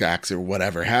pickaxe or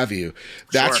whatever have you.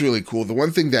 That's really cool. The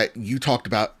one thing that you talked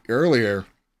about earlier,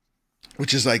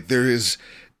 which is like there is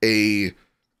a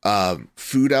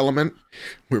food element.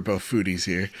 We're both foodies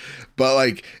here, but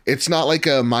like it's not like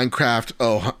a Minecraft,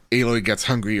 oh, Aloy gets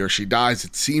hungry or she dies.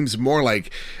 It seems more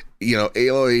like,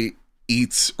 Aloy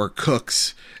eats or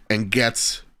cooks and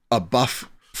gets a buff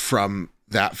from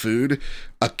that food,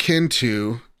 akin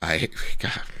to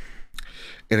God,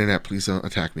 internet, please don't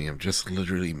attack me, I'm just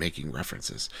literally making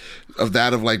references of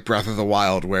that, of like Breath of the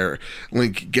Wild, where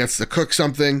Link gets to cook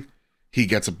something, he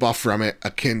gets a buff from it,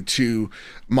 akin to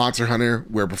Monster Hunter,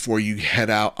 where before you head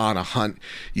out on a hunt,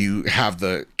 you have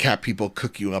the cat people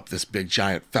cook you up this big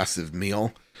giant festive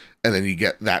meal, and then you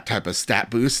get that type of stat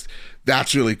boost.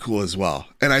 That's really cool as well.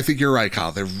 And I think you're right,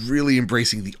 Kyle. They're really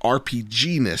embracing the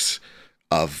RPG-ness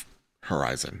of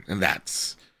Horizon, and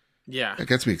that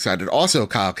gets me excited. Also,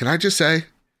 Kyle, can I just say,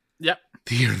 yep,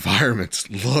 the environments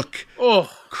look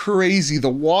crazy. The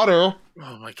water,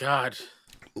 oh my God,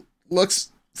 looks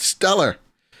stellar.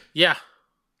 Yeah.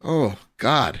 Oh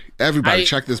God! Everybody,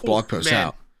 check this blog post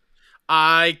out.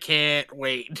 I can't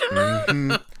wait.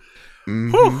 Mm-hmm.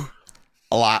 Mm-hmm.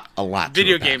 A lot.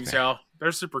 Video games, y'all.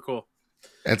 They're super cool.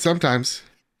 And sometimes,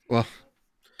 well,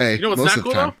 hey, you know what's most not of the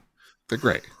cool time, though? they're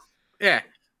great. Yeah.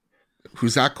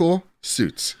 Who's not cool?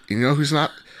 Suits. You know who's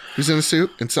not? Who's in a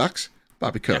suit and sucks?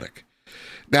 Bobby Kotick.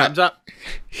 Now, time's up.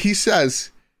 He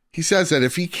says that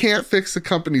if he can't fix the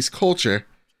company's culture,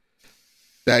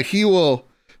 that he will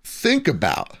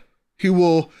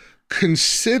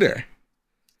consider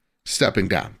stepping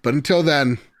down. But until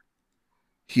then,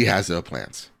 he has no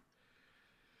plans.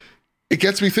 It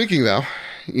gets me thinking, though,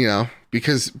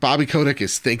 because Bobby Kotick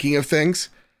is thinking of things.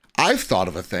 I've thought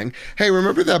of a thing. Hey,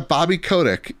 remember that Bobby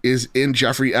Kotick is in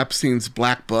Jeffrey Epstein's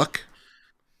Black Book?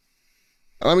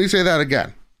 Let me say that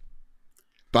again.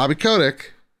 Bobby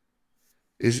Kotick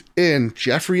is in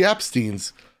Jeffrey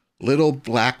Epstein's Little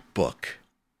Black Book.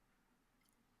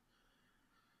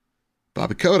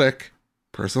 Bobby Kotick,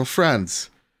 personal friends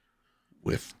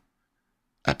with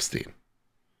Epstein.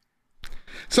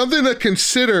 Something to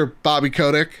consider, Bobby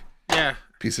Kotick. Yeah.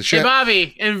 Piece of shit. Hey,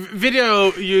 Bobby, and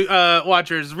video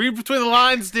watchers, read between the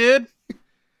lines, dude.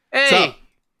 Hey.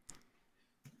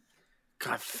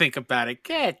 God, think about it.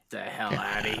 Get the hell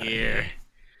out of here.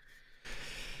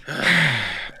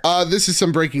 This is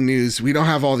some breaking news. We don't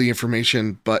have all the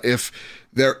information, but if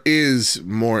there is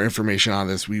more information on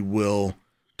this, we will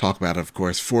talk about it, of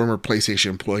course. Former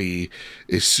PlayStation employee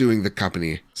is suing the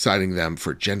company, citing them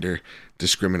for gender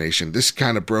discrimination. This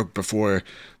kind of broke before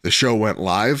the show went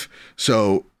live.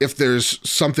 So if there's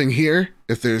something here,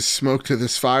 if there's smoke to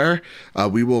this fire,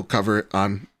 we will cover it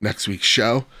on next week's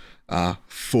show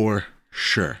for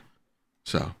sure.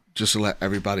 So just to let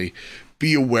everybody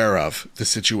be aware of the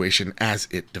situation as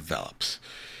it develops.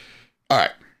 All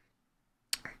right.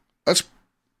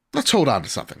 Let's hold on to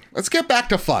something. Let's get back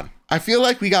to fun. I feel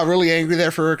like we got really angry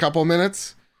there for a couple of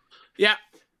minutes. Yeah.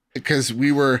 Because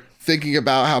we were thinking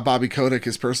about how Bobby Kotick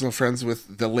is personal friends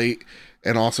with the late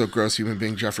and also gross human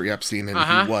being Jeffrey Epstein, and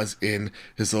he was in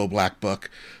his Little Black Book,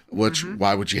 which,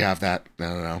 why would you have that? I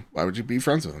don't know. Why would you be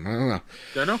friends with him? I don't know.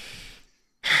 Don't know.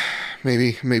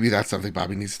 Maybe that's something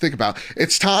Bobby needs to think about.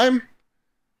 It's time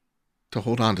to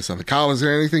hold on to something. Kyle, is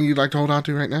there anything you'd like to hold on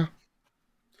to right now?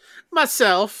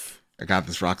 Myself. I got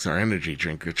this Rockstar Energy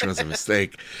drink, which was a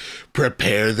mistake.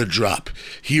 Prepare the drop.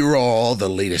 Here are all the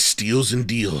latest steals and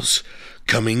deals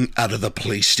coming out of the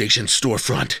PlayStation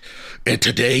storefront. And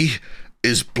today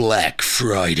is Black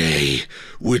Friday,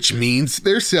 which means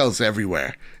there's sales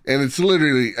everywhere. And it's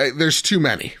literally, there's too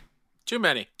many. Too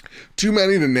many. Too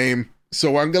many to name.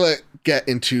 So I'm going to get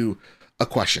into a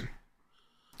question.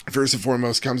 first and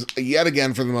foremost comes yet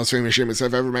again from the most famous Seamus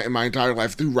I've ever met in my entire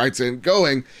life, who writes in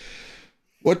going,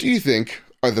 what do you think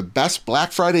are the best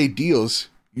Black Friday deals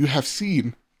you have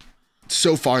seen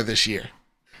so far this year?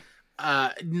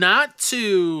 Not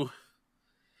to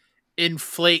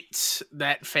inflate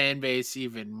that fan base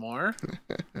even more,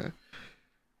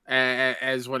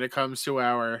 as when it comes to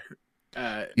our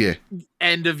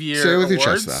end of year Say it with awards.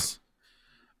 your chest,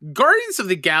 though. Guardians of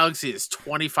the Galaxy is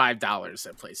 $25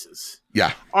 at places.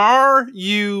 Yeah. Are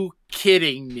you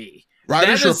kidding me?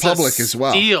 Riders Republic as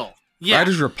well. Steal. Yeah.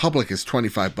 Riders Republic is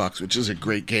 $25, which is a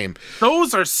great game.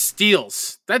 Those are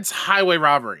steals. That's highway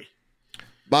robbery.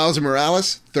 Miles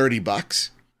Morales,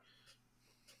 $30.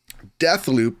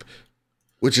 Deathloop,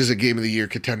 which is a Game of the Year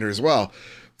contender as well,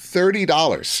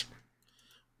 $30.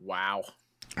 Wow.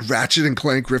 Ratchet and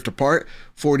Clank Rift Apart,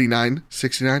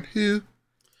 $49.69.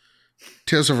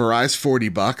 Tales of Arise,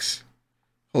 $40.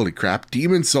 Holy crap.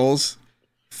 Demon Souls,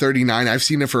 $39. I've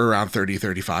seen it for around $30,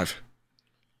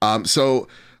 $35. So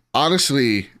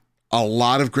honestly, a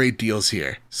lot of great deals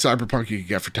here. Cyberpunk you could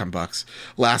get for $10.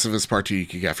 Last of Us Part 2 you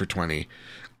could get for $20.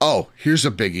 Oh, here's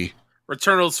a biggie.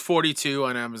 Returnal's $42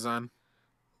 on Amazon.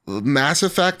 Mass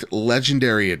Effect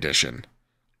Legendary Edition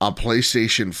on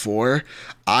PlayStation 4,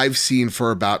 I've seen for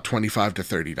about $25 to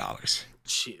 $30.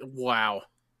 Wow.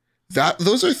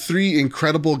 Those are three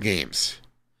incredible games.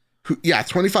 Yeah,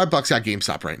 $25 at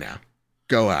GameStop right now.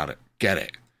 Go at it. Get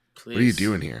it. Please. What are you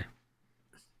doing here?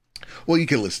 Well, you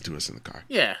can listen to us in the car.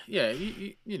 Yeah,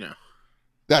 you know.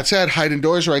 That said, Hide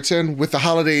Indoors writes in, with the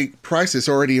holiday prices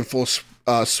already in full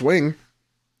swing,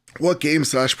 what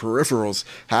games / peripherals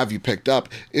have you picked up?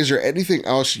 Is there anything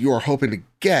else you are hoping to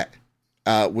get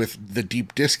with the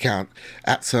deep discount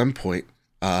at some point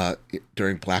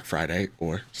during Black Friday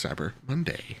or Cyber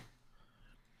Monday?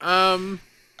 I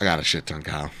got a shit ton,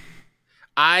 Kyle.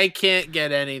 I can't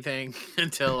get anything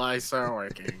until I start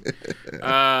working.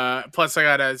 Plus, I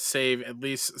gotta save at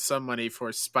least some money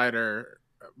for Spider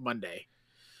Monday.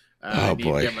 I need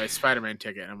to get my Spider-Man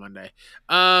ticket on Monday.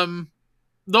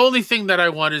 The only thing that I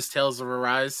want is Tales of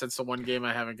Arise. That's the one game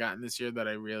I haven't gotten this year that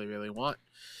I really, really want.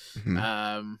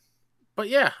 Mm-hmm. But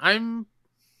yeah, I'm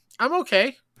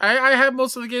okay. I have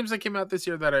most of the games that came out this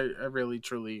year that I really,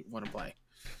 truly want to play.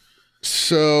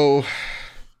 So,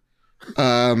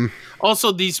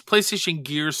 also, these PlayStation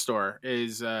Gear Store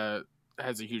has a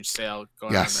huge sale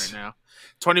going on right now.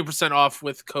 20% off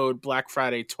with code Black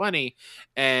Friday 20.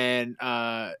 And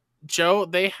Joe,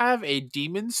 they have a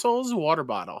Demon Souls water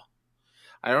bottle.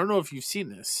 I don't know if you've seen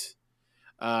this,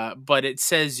 but it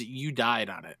says "You died"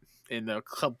 on it.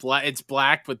 It's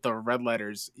black with the red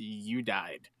letters "You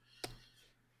died."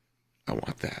 I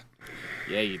want that.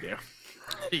 Yeah, you do.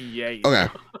 Yeah, you okay.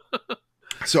 do.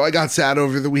 So I got sad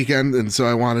over the weekend, and so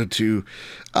I wanted to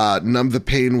numb the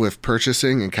pain with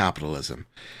purchasing and capitalism.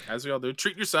 As we all do.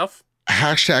 Treat yourself.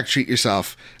 # treat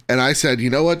yourself. And I said,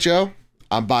 you know what, Joe?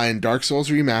 I'm buying Dark Souls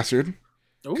Remastered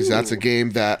because that's a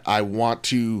game that I want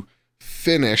to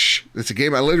finish. It's a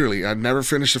game I've never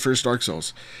finished the first Dark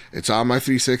Souls. It's on my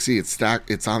 360. It's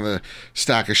on the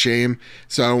stack of shame.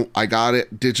 So I got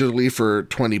it digitally for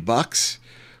 $20.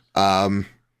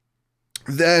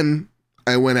 Then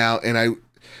I went out and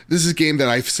this is a game that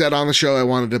I've said on the show I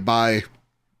wanted to buy,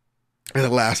 and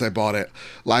at last I bought it.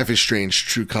 Life is Strange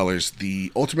True Colors,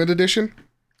 the Ultimate Edition.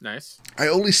 Nice. I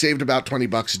only saved about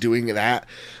 $20 doing that,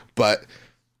 but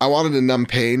I wanted to numb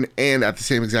pain and at the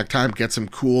same exact time get some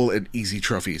cool and easy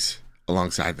trophies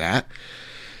alongside that.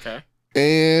 Okay.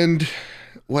 And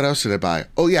what else did I buy?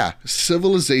 Oh yeah,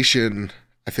 Civilization,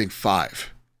 I think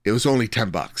 5. It was only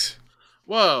 $10.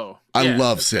 Whoa. I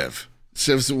love Civ.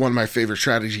 Civ's one of my favorite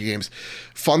strategy games.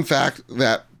 Fun fact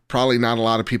that probably not a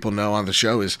lot of people know on the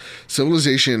show is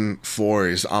Civilization 4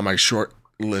 is on my short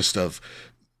list of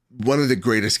one of the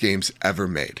greatest games ever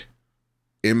made.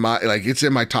 It's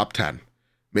in my top 10,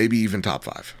 maybe even top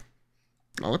 5.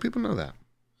 A lot of people know that.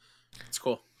 It's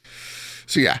cool.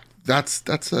 So yeah, that's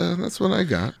what I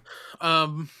got.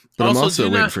 But also, I'm also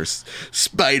waiting for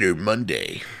Spider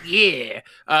Monday. Yeah.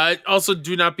 Also,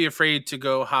 do not be afraid to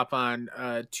go hop on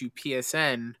to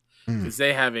PSN because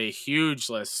they have a huge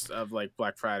list of like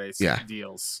Black Friday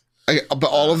deals. But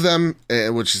all of them,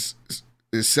 which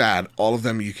is sad, all of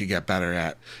them you could get better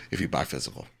at if you buy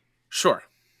physical. Sure.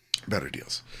 Better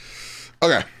deals.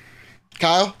 Okay.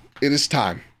 Kyle, it is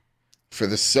time for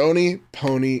the Sony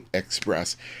Pony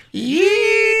Express. Yeehaw!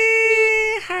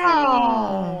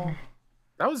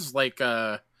 That was like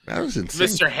that was insane.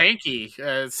 Mr. Hanky,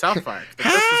 South Park.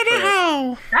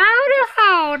 Howdy-ho!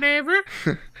 Howdy-ho, neighbor!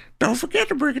 Don't forget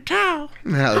to bring a towel.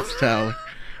 Now it's towel.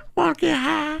 Walk it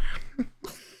high.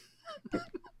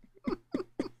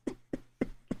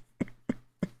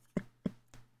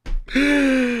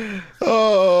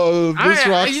 Oh, this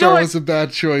Rockstar was a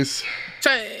bad choice.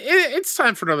 It's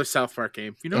time for another South Park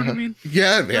game. You know what I mean?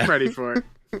 Yeah, man. I'm ready for it.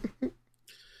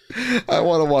 I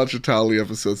want to watch a Tally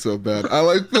episode so bad. I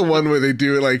like the one where they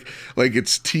do it like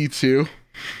it's T2.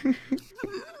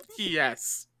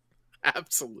 Yes,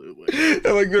 absolutely.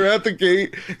 And like they're at the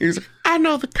gate. He's like, I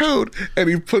know the code, and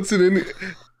he puts it in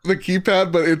the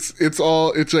keypad, but it's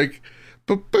like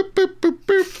boop boop boop boop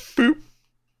boop boop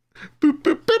boop boop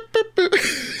boop boop boop.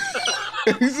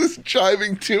 And he's just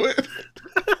chiming to it.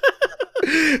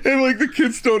 And like the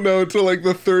kids don't know until like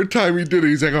the third time he did it.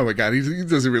 He's like, oh my god, he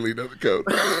doesn't really know the code.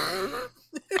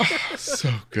 Oh, so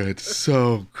good,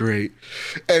 so great.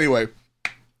 Anyway,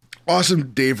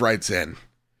 awesome. Dave writes in,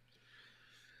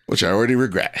 which I already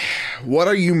regret. What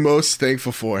are you most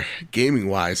thankful for, gaming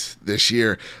wise, this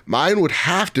year? Mine would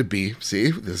have to be, see,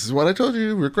 this is what I told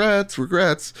you, regrets. Would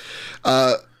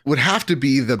have to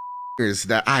be the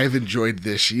that I've enjoyed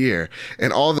this year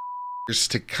and all the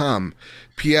to come.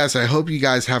 P.S. I hope you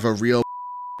guys have a real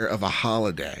of a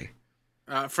holiday.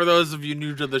 For those of you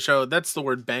new to the show, that's the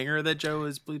word banger that Joe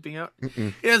is bleeping out.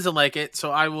 Mm-mm. He doesn't like it,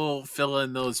 so I will fill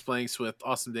in those blanks with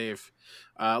Awesome Dave.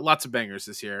 Lots of bangers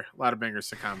this year. A lot of bangers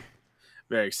to come.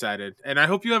 Very excited. And I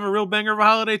hope you have a real banger of a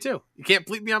holiday, too. You can't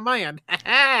bleep me on my end.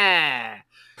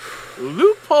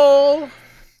 Loophole!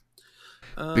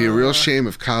 Be a real shame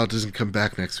if Kyle doesn't come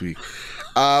back next week.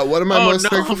 What am I most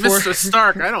thankful for? Mr.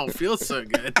 Stark, I don't feel so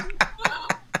good.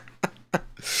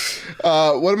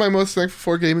 What am I most thankful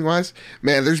for gaming wise?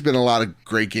 Man, there's been a lot of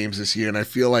great games this year, and I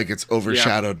feel like it's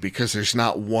overshadowed because there's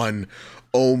not one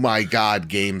oh my god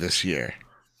game this year.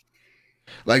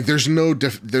 Like there's no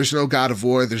God of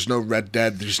War, there's no Red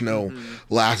Dead, there's no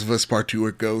Last of Us Part 2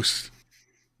 or Ghost.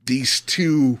 These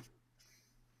two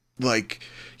like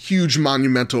huge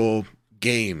monumental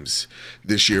games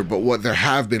this year, but what there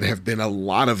have been a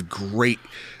lot of great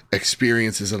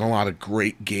experiences and a lot of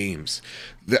great games.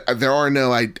 There are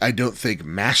no, I don't think,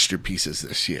 masterpieces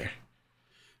this year.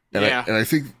 And I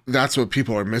think that's what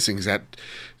people are missing, is that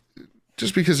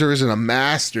just because there isn't a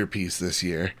masterpiece this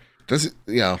year, doesn't,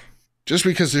 just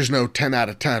because there's no 10 out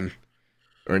of 10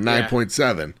 or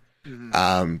 9.7,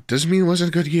 doesn't mean it wasn't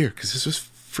a good year, because this was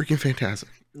freaking fantastic.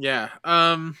 Yeah.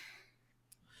 I'm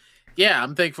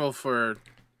thankful for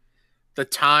the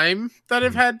time that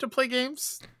I've had to play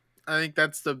games. I think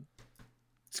that's the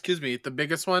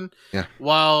biggest one. Yeah.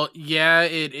 While,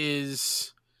 it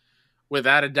is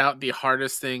without a doubt the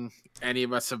hardest thing any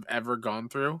of us have ever gone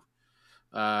through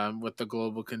with the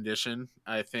global condition.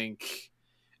 I think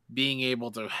being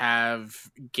able to have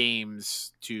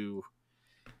games to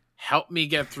help me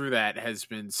get through that has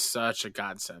been such a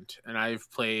godsend. And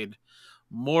I've played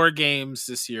more games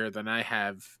this year than I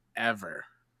have ever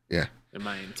in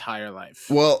my entire life.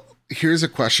 Well, here's a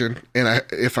question, and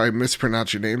if I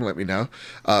mispronounce your name, let me know.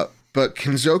 But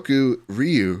Kinzoku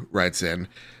Ryu writes in,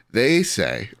 they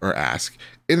say, or ask,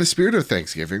 in the spirit of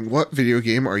Thanksgiving, what video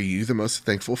game are you the most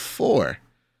thankful for?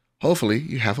 Hopefully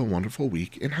you have a wonderful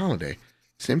week and holiday.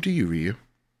 Same to you, Ryu.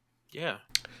 Yeah.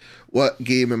 What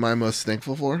game am I most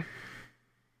thankful for?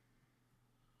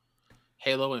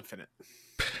 Halo Infinite.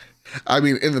 I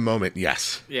mean, in the moment,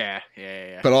 yes. Yeah.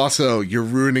 But also, you're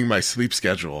ruining my sleep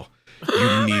schedule.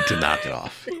 You need to knock it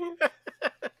off.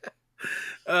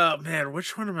 Oh, man,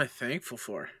 which one am I thankful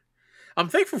for? I'm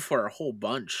thankful for a whole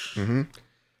bunch. Mm-hmm.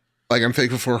 Like, I'm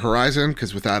thankful for Horizon,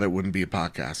 because without it wouldn't be a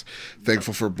podcast.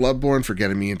 Thankful for Bloodborne, for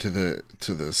getting me into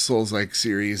the Souls-like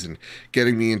series and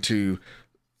getting me into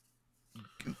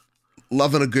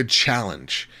loving a good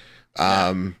challenge.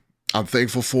 I'm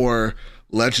thankful for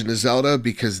Legend of Zelda,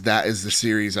 because that is the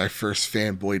series I first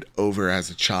fanboyed over as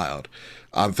a child.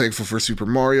 I'm thankful for Super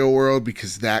Mario World,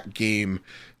 because that game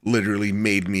literally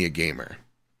made me a gamer.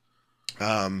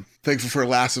 Thankful for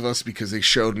Last of Us, because they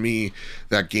showed me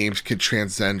that games can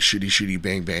transcend shooty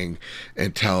bang bang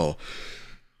and tell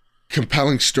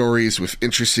compelling stories with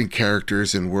interesting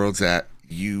characters and worlds that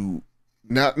you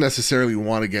not necessarily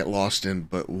want to get lost in,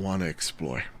 but want to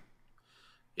explore.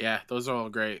 Yeah, those are all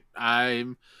great.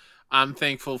 I'm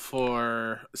thankful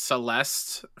for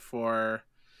Celeste for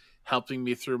helping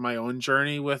me through my own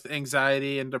journey with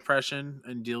anxiety and depression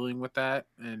and dealing with that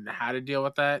and how to deal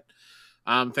with that.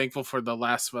 I'm thankful for The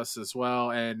Last of Us as well,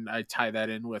 and I tie that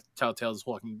in with Telltale's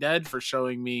Walking Dead for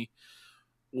showing me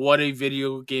what a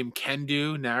video game can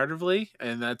do narratively,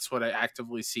 and that's what I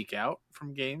actively seek out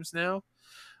from games now.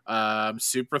 I'm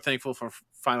super thankful for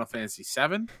Final Fantasy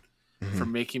VII for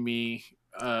making me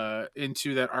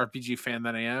into that RPG fan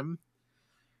that I am.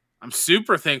 I'm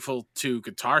super thankful to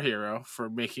Guitar Hero for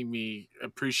making me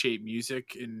appreciate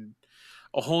music in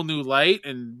a whole new light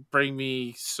and bring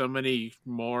me so many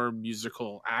more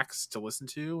musical acts to listen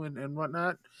to and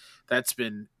whatnot. That's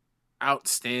been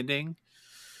outstanding.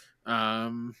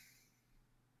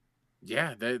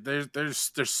 Yeah, there's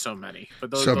so many,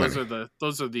 but those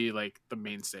are the like the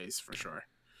mainstays for sure.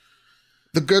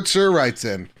 The good sir writes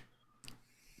in,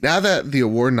 now that the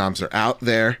award noms are out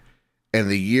there and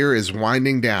the year is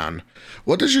winding down,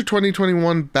 what does your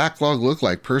 2021 backlog look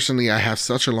like? Personally, I have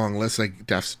such a long list like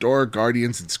Death's Door,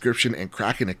 Guardians, Inscription, and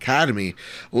Kraken Academy,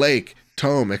 Lake,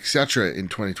 Tome, etc. in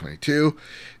 2022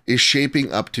 is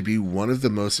shaping up to be one of the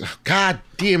most, god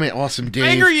damn it, awesome days.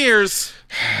 Angry years.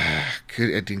 I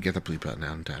didn't get the bleep out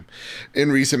in time.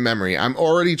 In recent memory, I'm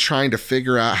already trying to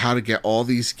figure out how to get all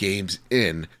these games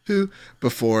in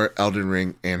before Elden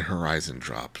Ring and Horizon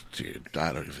drop. Dude,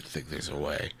 I don't even think there's a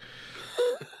way.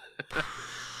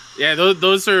 Yeah,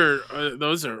 those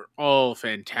are all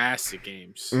fantastic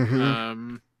games.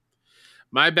 Mm-hmm.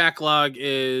 My backlog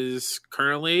is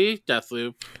currently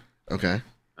Deathloop. Okay.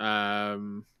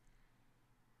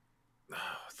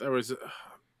 There was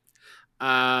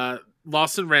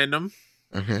Lost in Random.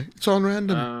 Okay, it's on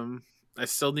random. I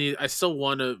still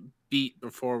want to beat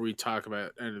before we talk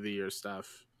about end of the year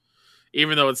stuff.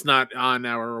 Even though it's not on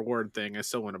our award thing, I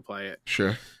still want to play it.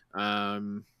 Sure.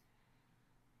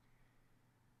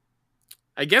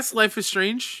 I guess Life is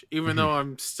Strange, even though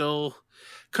I'm still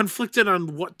conflicted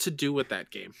on what to do with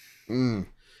that game.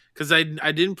 Because I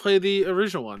didn't play the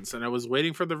original ones, and I was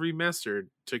waiting for the remastered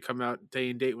to come out day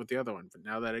and date with the other one. But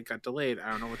now that it got delayed, I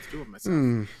don't know what to do with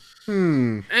myself.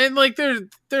 And like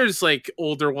there's like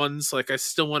older ones. Like I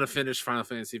still want to finish Final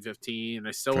Fantasy 15.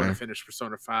 I still want to finish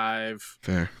Persona 5.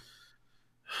 Fair.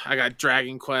 I got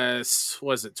Dragon Quest.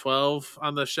 Was it 12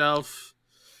 on the shelf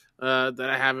that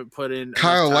I haven't put in?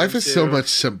 Kyle, life is so much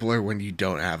simpler when you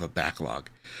don't have a backlog.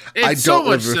 It's I so don't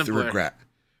live much with simpler. regret.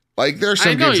 Like there's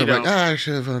some games I'm like, I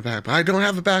should have a backlog. I don't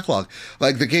have a backlog.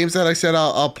 Like the games that I said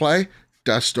I'll play,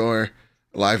 Death's Door,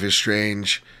 Life is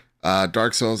Strange,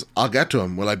 Dark Souls. I'll get to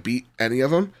them. Will I beat any of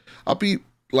them? I'll beat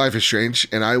Life is Strange,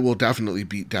 and I will definitely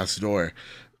beat Death's Door.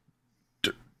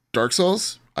 Dark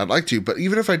Souls, I'd like to, but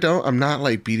even if I don't, I'm not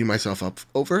like beating myself up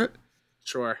over it.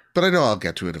 Sure. But I know I'll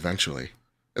get to it eventually,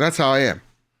 and that's how I am.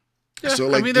 Yeah, so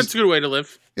like, that's a good way to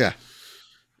live. Yeah.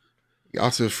 It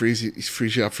also frees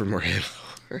you up for more Halo.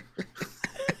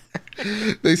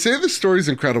 They say the story's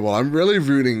incredible. I'm really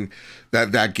rooting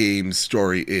that game's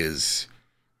story is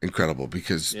incredible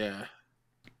because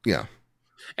yeah.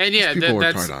 And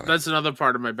that's another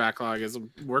part of my backlog is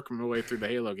I'm working my way through the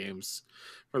Halo games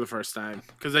for the first time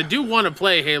because I do want to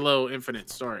play Halo Infinite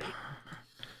Story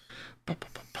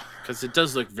because it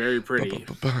does look very pretty.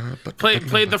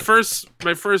 Played my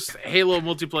first Halo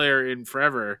multiplayer in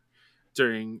forever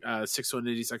during 6-1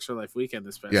 Indies Extra Life weekend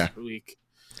this past week.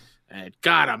 And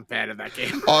God, I'm bad at that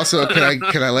game. Also,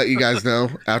 can I let you guys know,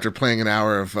 after playing an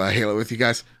hour of Halo with you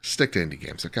guys, stick to indie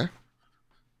games, okay?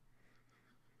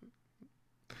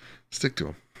 Stick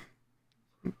to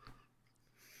them.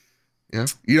 Yeah?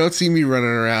 You don't see me running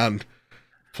around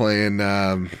playing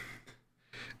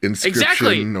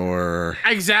Inscription or...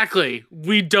 Exactly.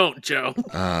 We don't, Joe.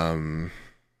 I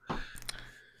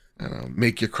don't know,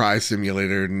 Make You Cry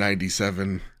Simulator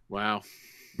 97. Wow.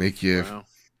 Make you... Wow.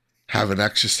 Have an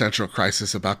existential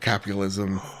crisis about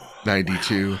capitalism,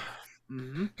 92. Wow.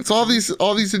 Mm-hmm. That's all these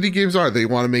indie games are. They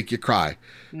want to make you cry.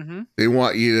 Mm-hmm. They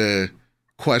want you to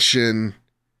question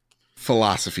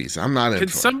philosophies. I'm not into it. Can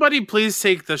somebody please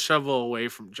take the shovel away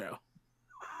from Joe?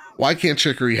 Why can't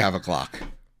Chicory have a Glock?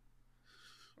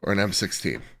 Or an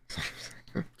M16?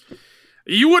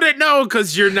 You wouldn't know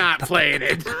because you're not playing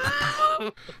it.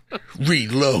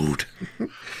 Reload.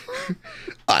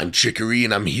 I'm Chicory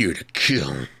and I'm here to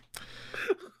kill.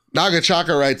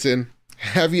 Nagachaka writes in,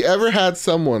 have you ever had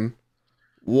someone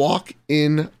walk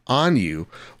in on you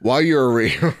while you're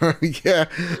raging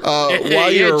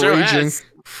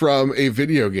from a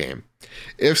video game?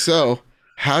 If so,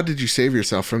 how did you save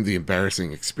yourself from the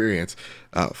embarrassing experience?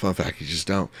 Fun fact, you just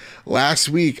don't. Last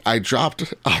week, I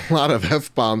dropped a lot of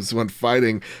F-bombs when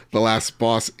fighting the last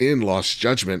boss in Lost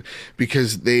Judgment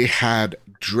because they had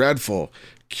dreadful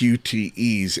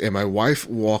QTEs, and my wife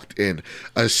walked in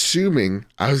assuming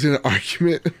I was in an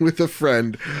argument with a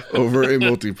friend over a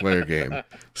multiplayer game.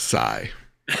 Sigh.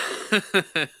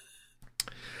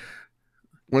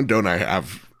 When don't I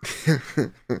have...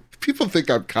 People think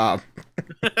I'm calm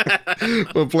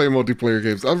when playing multiplayer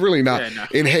games. I'm really not. Yeah, no.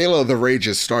 In Halo, the rage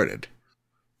has started.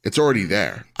 It's already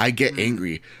there. I get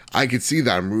angry. I can see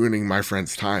that I'm ruining my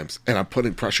friends' times, and I'm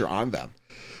putting pressure on them.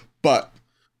 But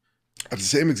at the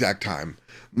same exact time,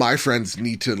 my friends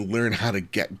need to learn how to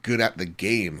get good at the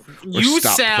game. You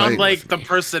sound like the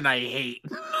person I hate.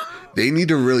 They need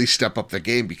to really step up the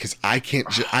game because I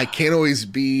can't always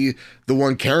be the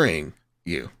one carrying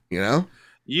you, you know?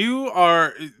 You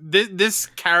are this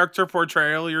character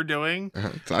portrayal you're doing.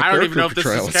 I don't even know if this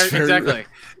is exactly.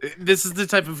 This is the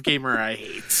type of gamer I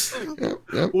hate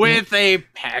with a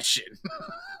passion.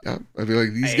 Yeah, I'd be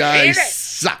like, these guys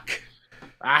suck.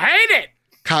 I hate it.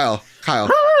 Kyle.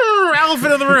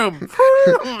 Elephant in the room.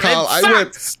 Kyle,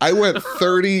 I went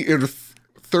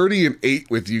 30 and 8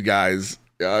 with you guys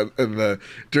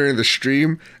during the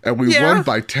stream, and we won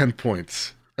by 10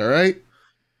 points. All right.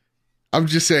 I'm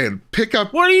just saying, pick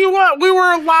up. What do you want? We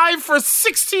were alive for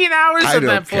 16 hours at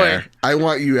that point. I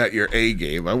want you at your A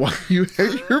game. I want you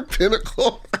at your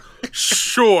pinnacle.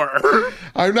 Sure.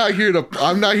 I'm not here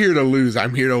to lose.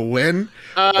 I'm here to win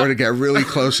or to get really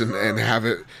close and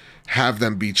have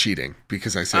them be cheating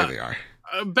because I say they are.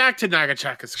 Back to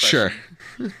Nagachaka's question.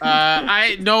 Sure.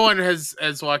 No one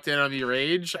has walked in on me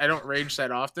rage. I don't rage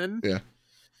that often. Yeah.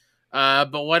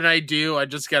 But when I do, I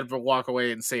just gotta walk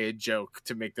away and say a joke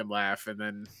to make them laugh,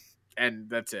 and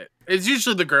that's it. It's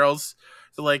usually the girls.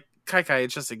 They're like, Kai,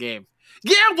 it's just a game.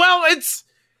 Yeah, well, it's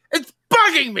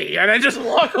bugging me, and I just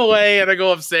walk away and I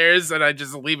go upstairs and I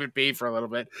just leave it be for a little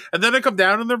bit, and then I come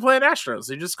down and they're playing Astros.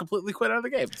 They just completely quit out of the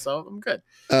game, so I'm good.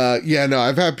 Yeah, no,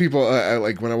 I've had people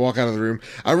like when I walk out of the room,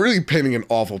 I'm really painting an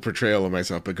awful portrayal of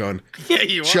myself, but going, yeah,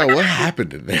 you Joe, are. what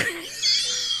happened in there?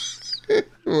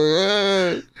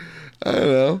 I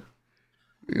don't know.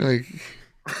 Like,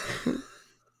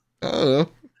 I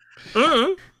don't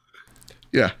know.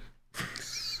 Yeah.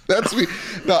 That's me.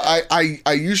 No,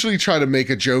 I usually try to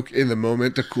make a joke in the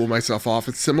moment to cool myself off.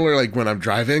 It's similar like when I'm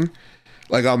driving.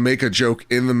 Like I'll make a joke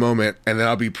in the moment and then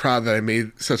I'll be proud that I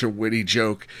made such a witty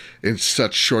joke in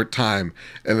such short time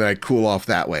and then I cool off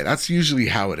that way. That's usually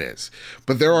how it is.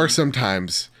 But there are some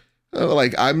times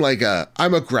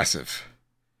I'm aggressive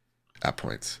at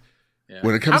points. Yeah.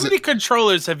 When it comes How many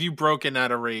controllers have you broken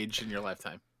out of rage in your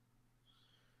lifetime?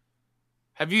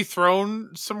 Have you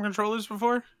thrown some controllers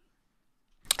before?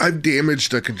 I've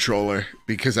damaged a controller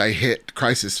because I hit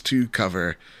Crysis 2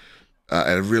 cover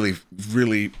and really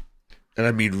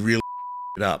it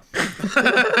up.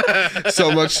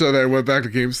 So much so that I went back to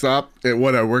GameStop and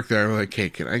when I worked there, I'm like,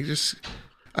 hey, I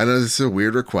know this is a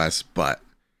weird request, but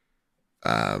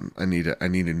I need a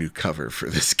new cover for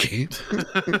this game.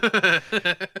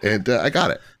 And I got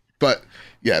it. But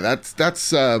yeah,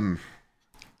 that's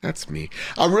me.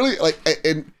 I'm really like,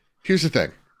 and here's the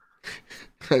thing.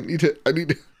 I need to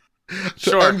end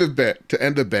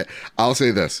the bit. I'll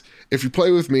say this. If you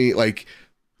play with me like,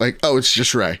 oh, it's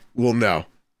just Ray. Well, no,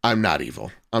 I'm not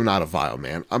evil. I'm not a vile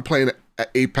man. I'm playing at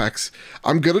Apex.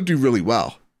 I'm going to do really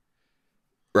well.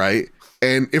 Right.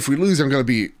 And if we lose, I'm going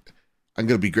to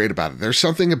be great about it. There's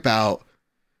something about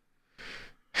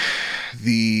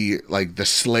the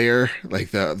Slayer, like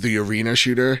the arena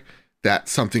shooter, that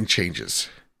something changes.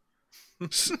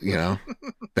 You know,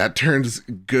 that turns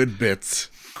good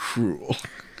bits cruel.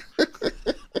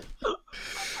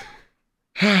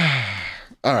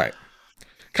 All right,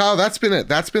 Kyle, that's been it.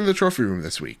 That's been the trophy room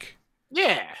this week.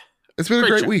 Yeah, it's been a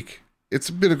great week. It's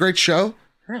been a great show.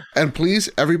 And please,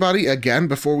 everybody, again,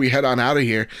 before we head on out of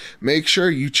here, make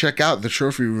sure you check out the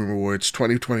Trophy Room Awards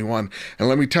 2021. And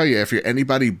let me tell you, if you're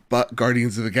anybody but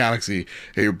Guardians of the Galaxy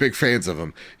and you're big fans of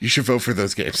them, you should vote for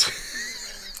those games.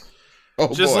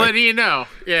 Just letting you know.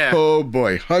 Yeah. Oh,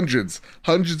 boy. Hundreds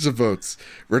of votes.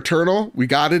 Returnal, we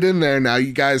got it in there. Now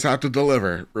you guys have to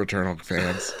deliver, Returnal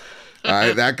fans. All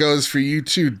right, that goes for you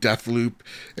too, Deathloop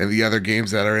and the other games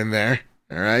that are in there.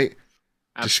 All right?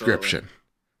 Absolutely. Description.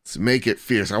 Let's make it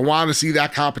fierce. I want to see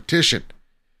that competition.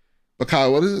 But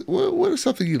Kyle, what is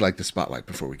something you'd like to spotlight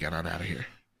before we get on out of here?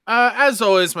 As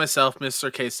always, myself,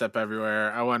 Mr. K-Step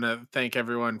everywhere. I want to thank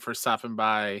everyone for stopping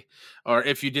by, or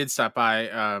if you did stop by,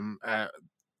 at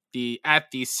the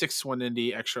 6-1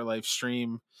 Indie Extra Life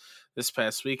stream this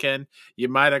past weekend. You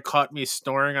might have caught me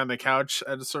snoring on the couch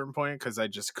at a certain point because I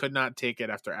just could not take it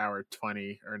after hour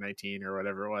 20 or 19 or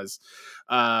whatever it was.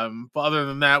 But other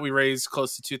than that, we raised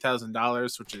close to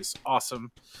 $2,000, which is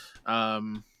awesome.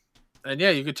 And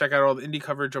yeah, you can check out all the indie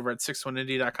coverage over at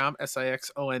 61indie.com,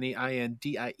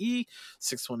 SIXONEINDIE,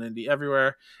 61indie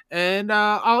everywhere. And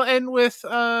I'll end with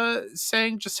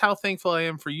saying just how thankful I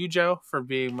am for you, Joe, for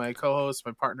being my co-host,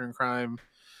 my partner in crime,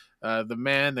 the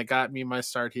man that got me my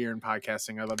start here in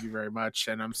podcasting. I love you very much,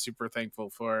 and I'm super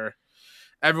thankful for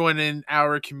everyone in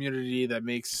our community that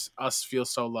makes us feel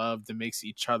so loved and makes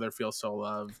each other feel so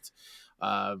loved.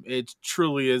 It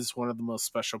truly is one of the most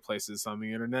special places on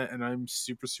the internet, and I'm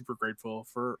super, super grateful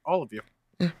for all of you.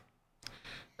 Yeah.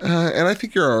 And I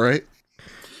think you're all right.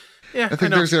 Yeah, I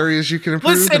think there's areas you can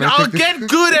improve. Listen, I'll get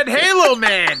good at Halo,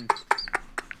 man.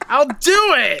 I'll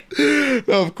do it.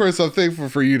 No, of course, I'm thankful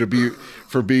for you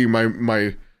for being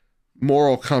my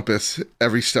moral compass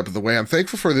every step of the way. I'm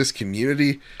thankful for this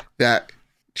community that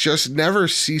just never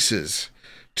ceases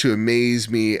to amaze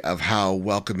me of how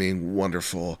welcoming,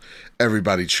 wonderful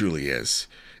everybody truly is.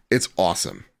 It's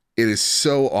awesome. It is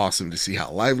so awesome to see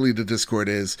how lively the Discord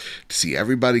is, to see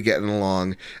everybody getting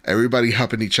along, everybody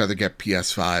helping each other get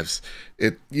PS5s.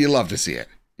 You love to see it.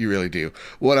 You really do.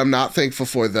 What I'm not thankful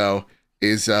for, though,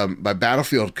 is my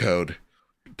Battlefield code.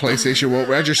 PlayStation won't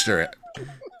register it.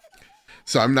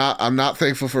 So I'm not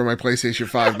thankful for my PlayStation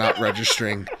 5 not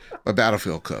registering my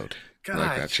Battlefield code. God.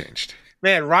 Like that changed.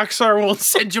 Man, Rockstar won't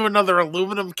send you another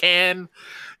aluminum can.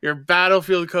 Your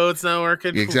Battlefield code's not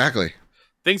working. Exactly.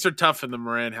 Things are tough in the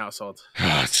Moran household.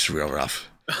 It's real rough.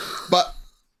 But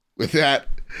with that,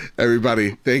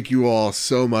 everybody, thank you all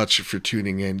so much for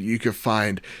tuning in. You can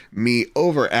find me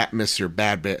over at Mr.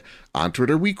 Badbit on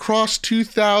Twitter. We crossed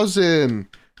 2,000.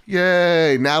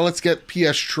 Yay. Now let's get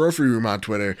PS Trophy Room on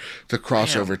Twitter to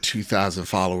cross over 2,000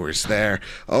 followers there.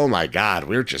 Oh my God.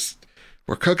 We're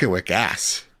cooking with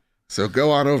gas. So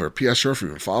go on over, PS Trophy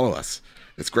Room, follow us.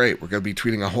 It's great. We're going to be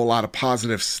tweeting a whole lot of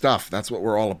positive stuff. That's what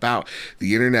we're all about.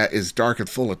 The internet is dark and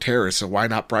full of terror, so why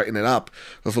not brighten it up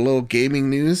with a little gaming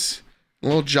news, a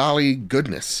little jolly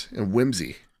goodness and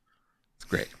whimsy. It's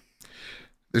great.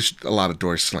 There's a lot of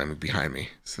doors slamming behind me,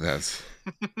 so that's...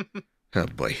 oh,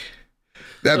 boy.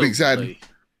 That being said,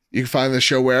 you can find the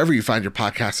show wherever you find your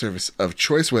podcast service of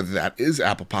choice, whether that is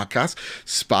Apple Podcasts,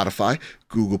 Spotify,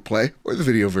 Google Play, or the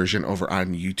video version over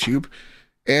on YouTube.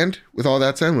 And with all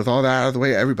that said, with all that out of the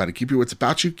way, everybody, keep your wits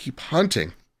about you, keep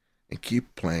hunting, and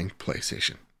keep playing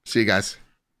PlayStation. See you guys.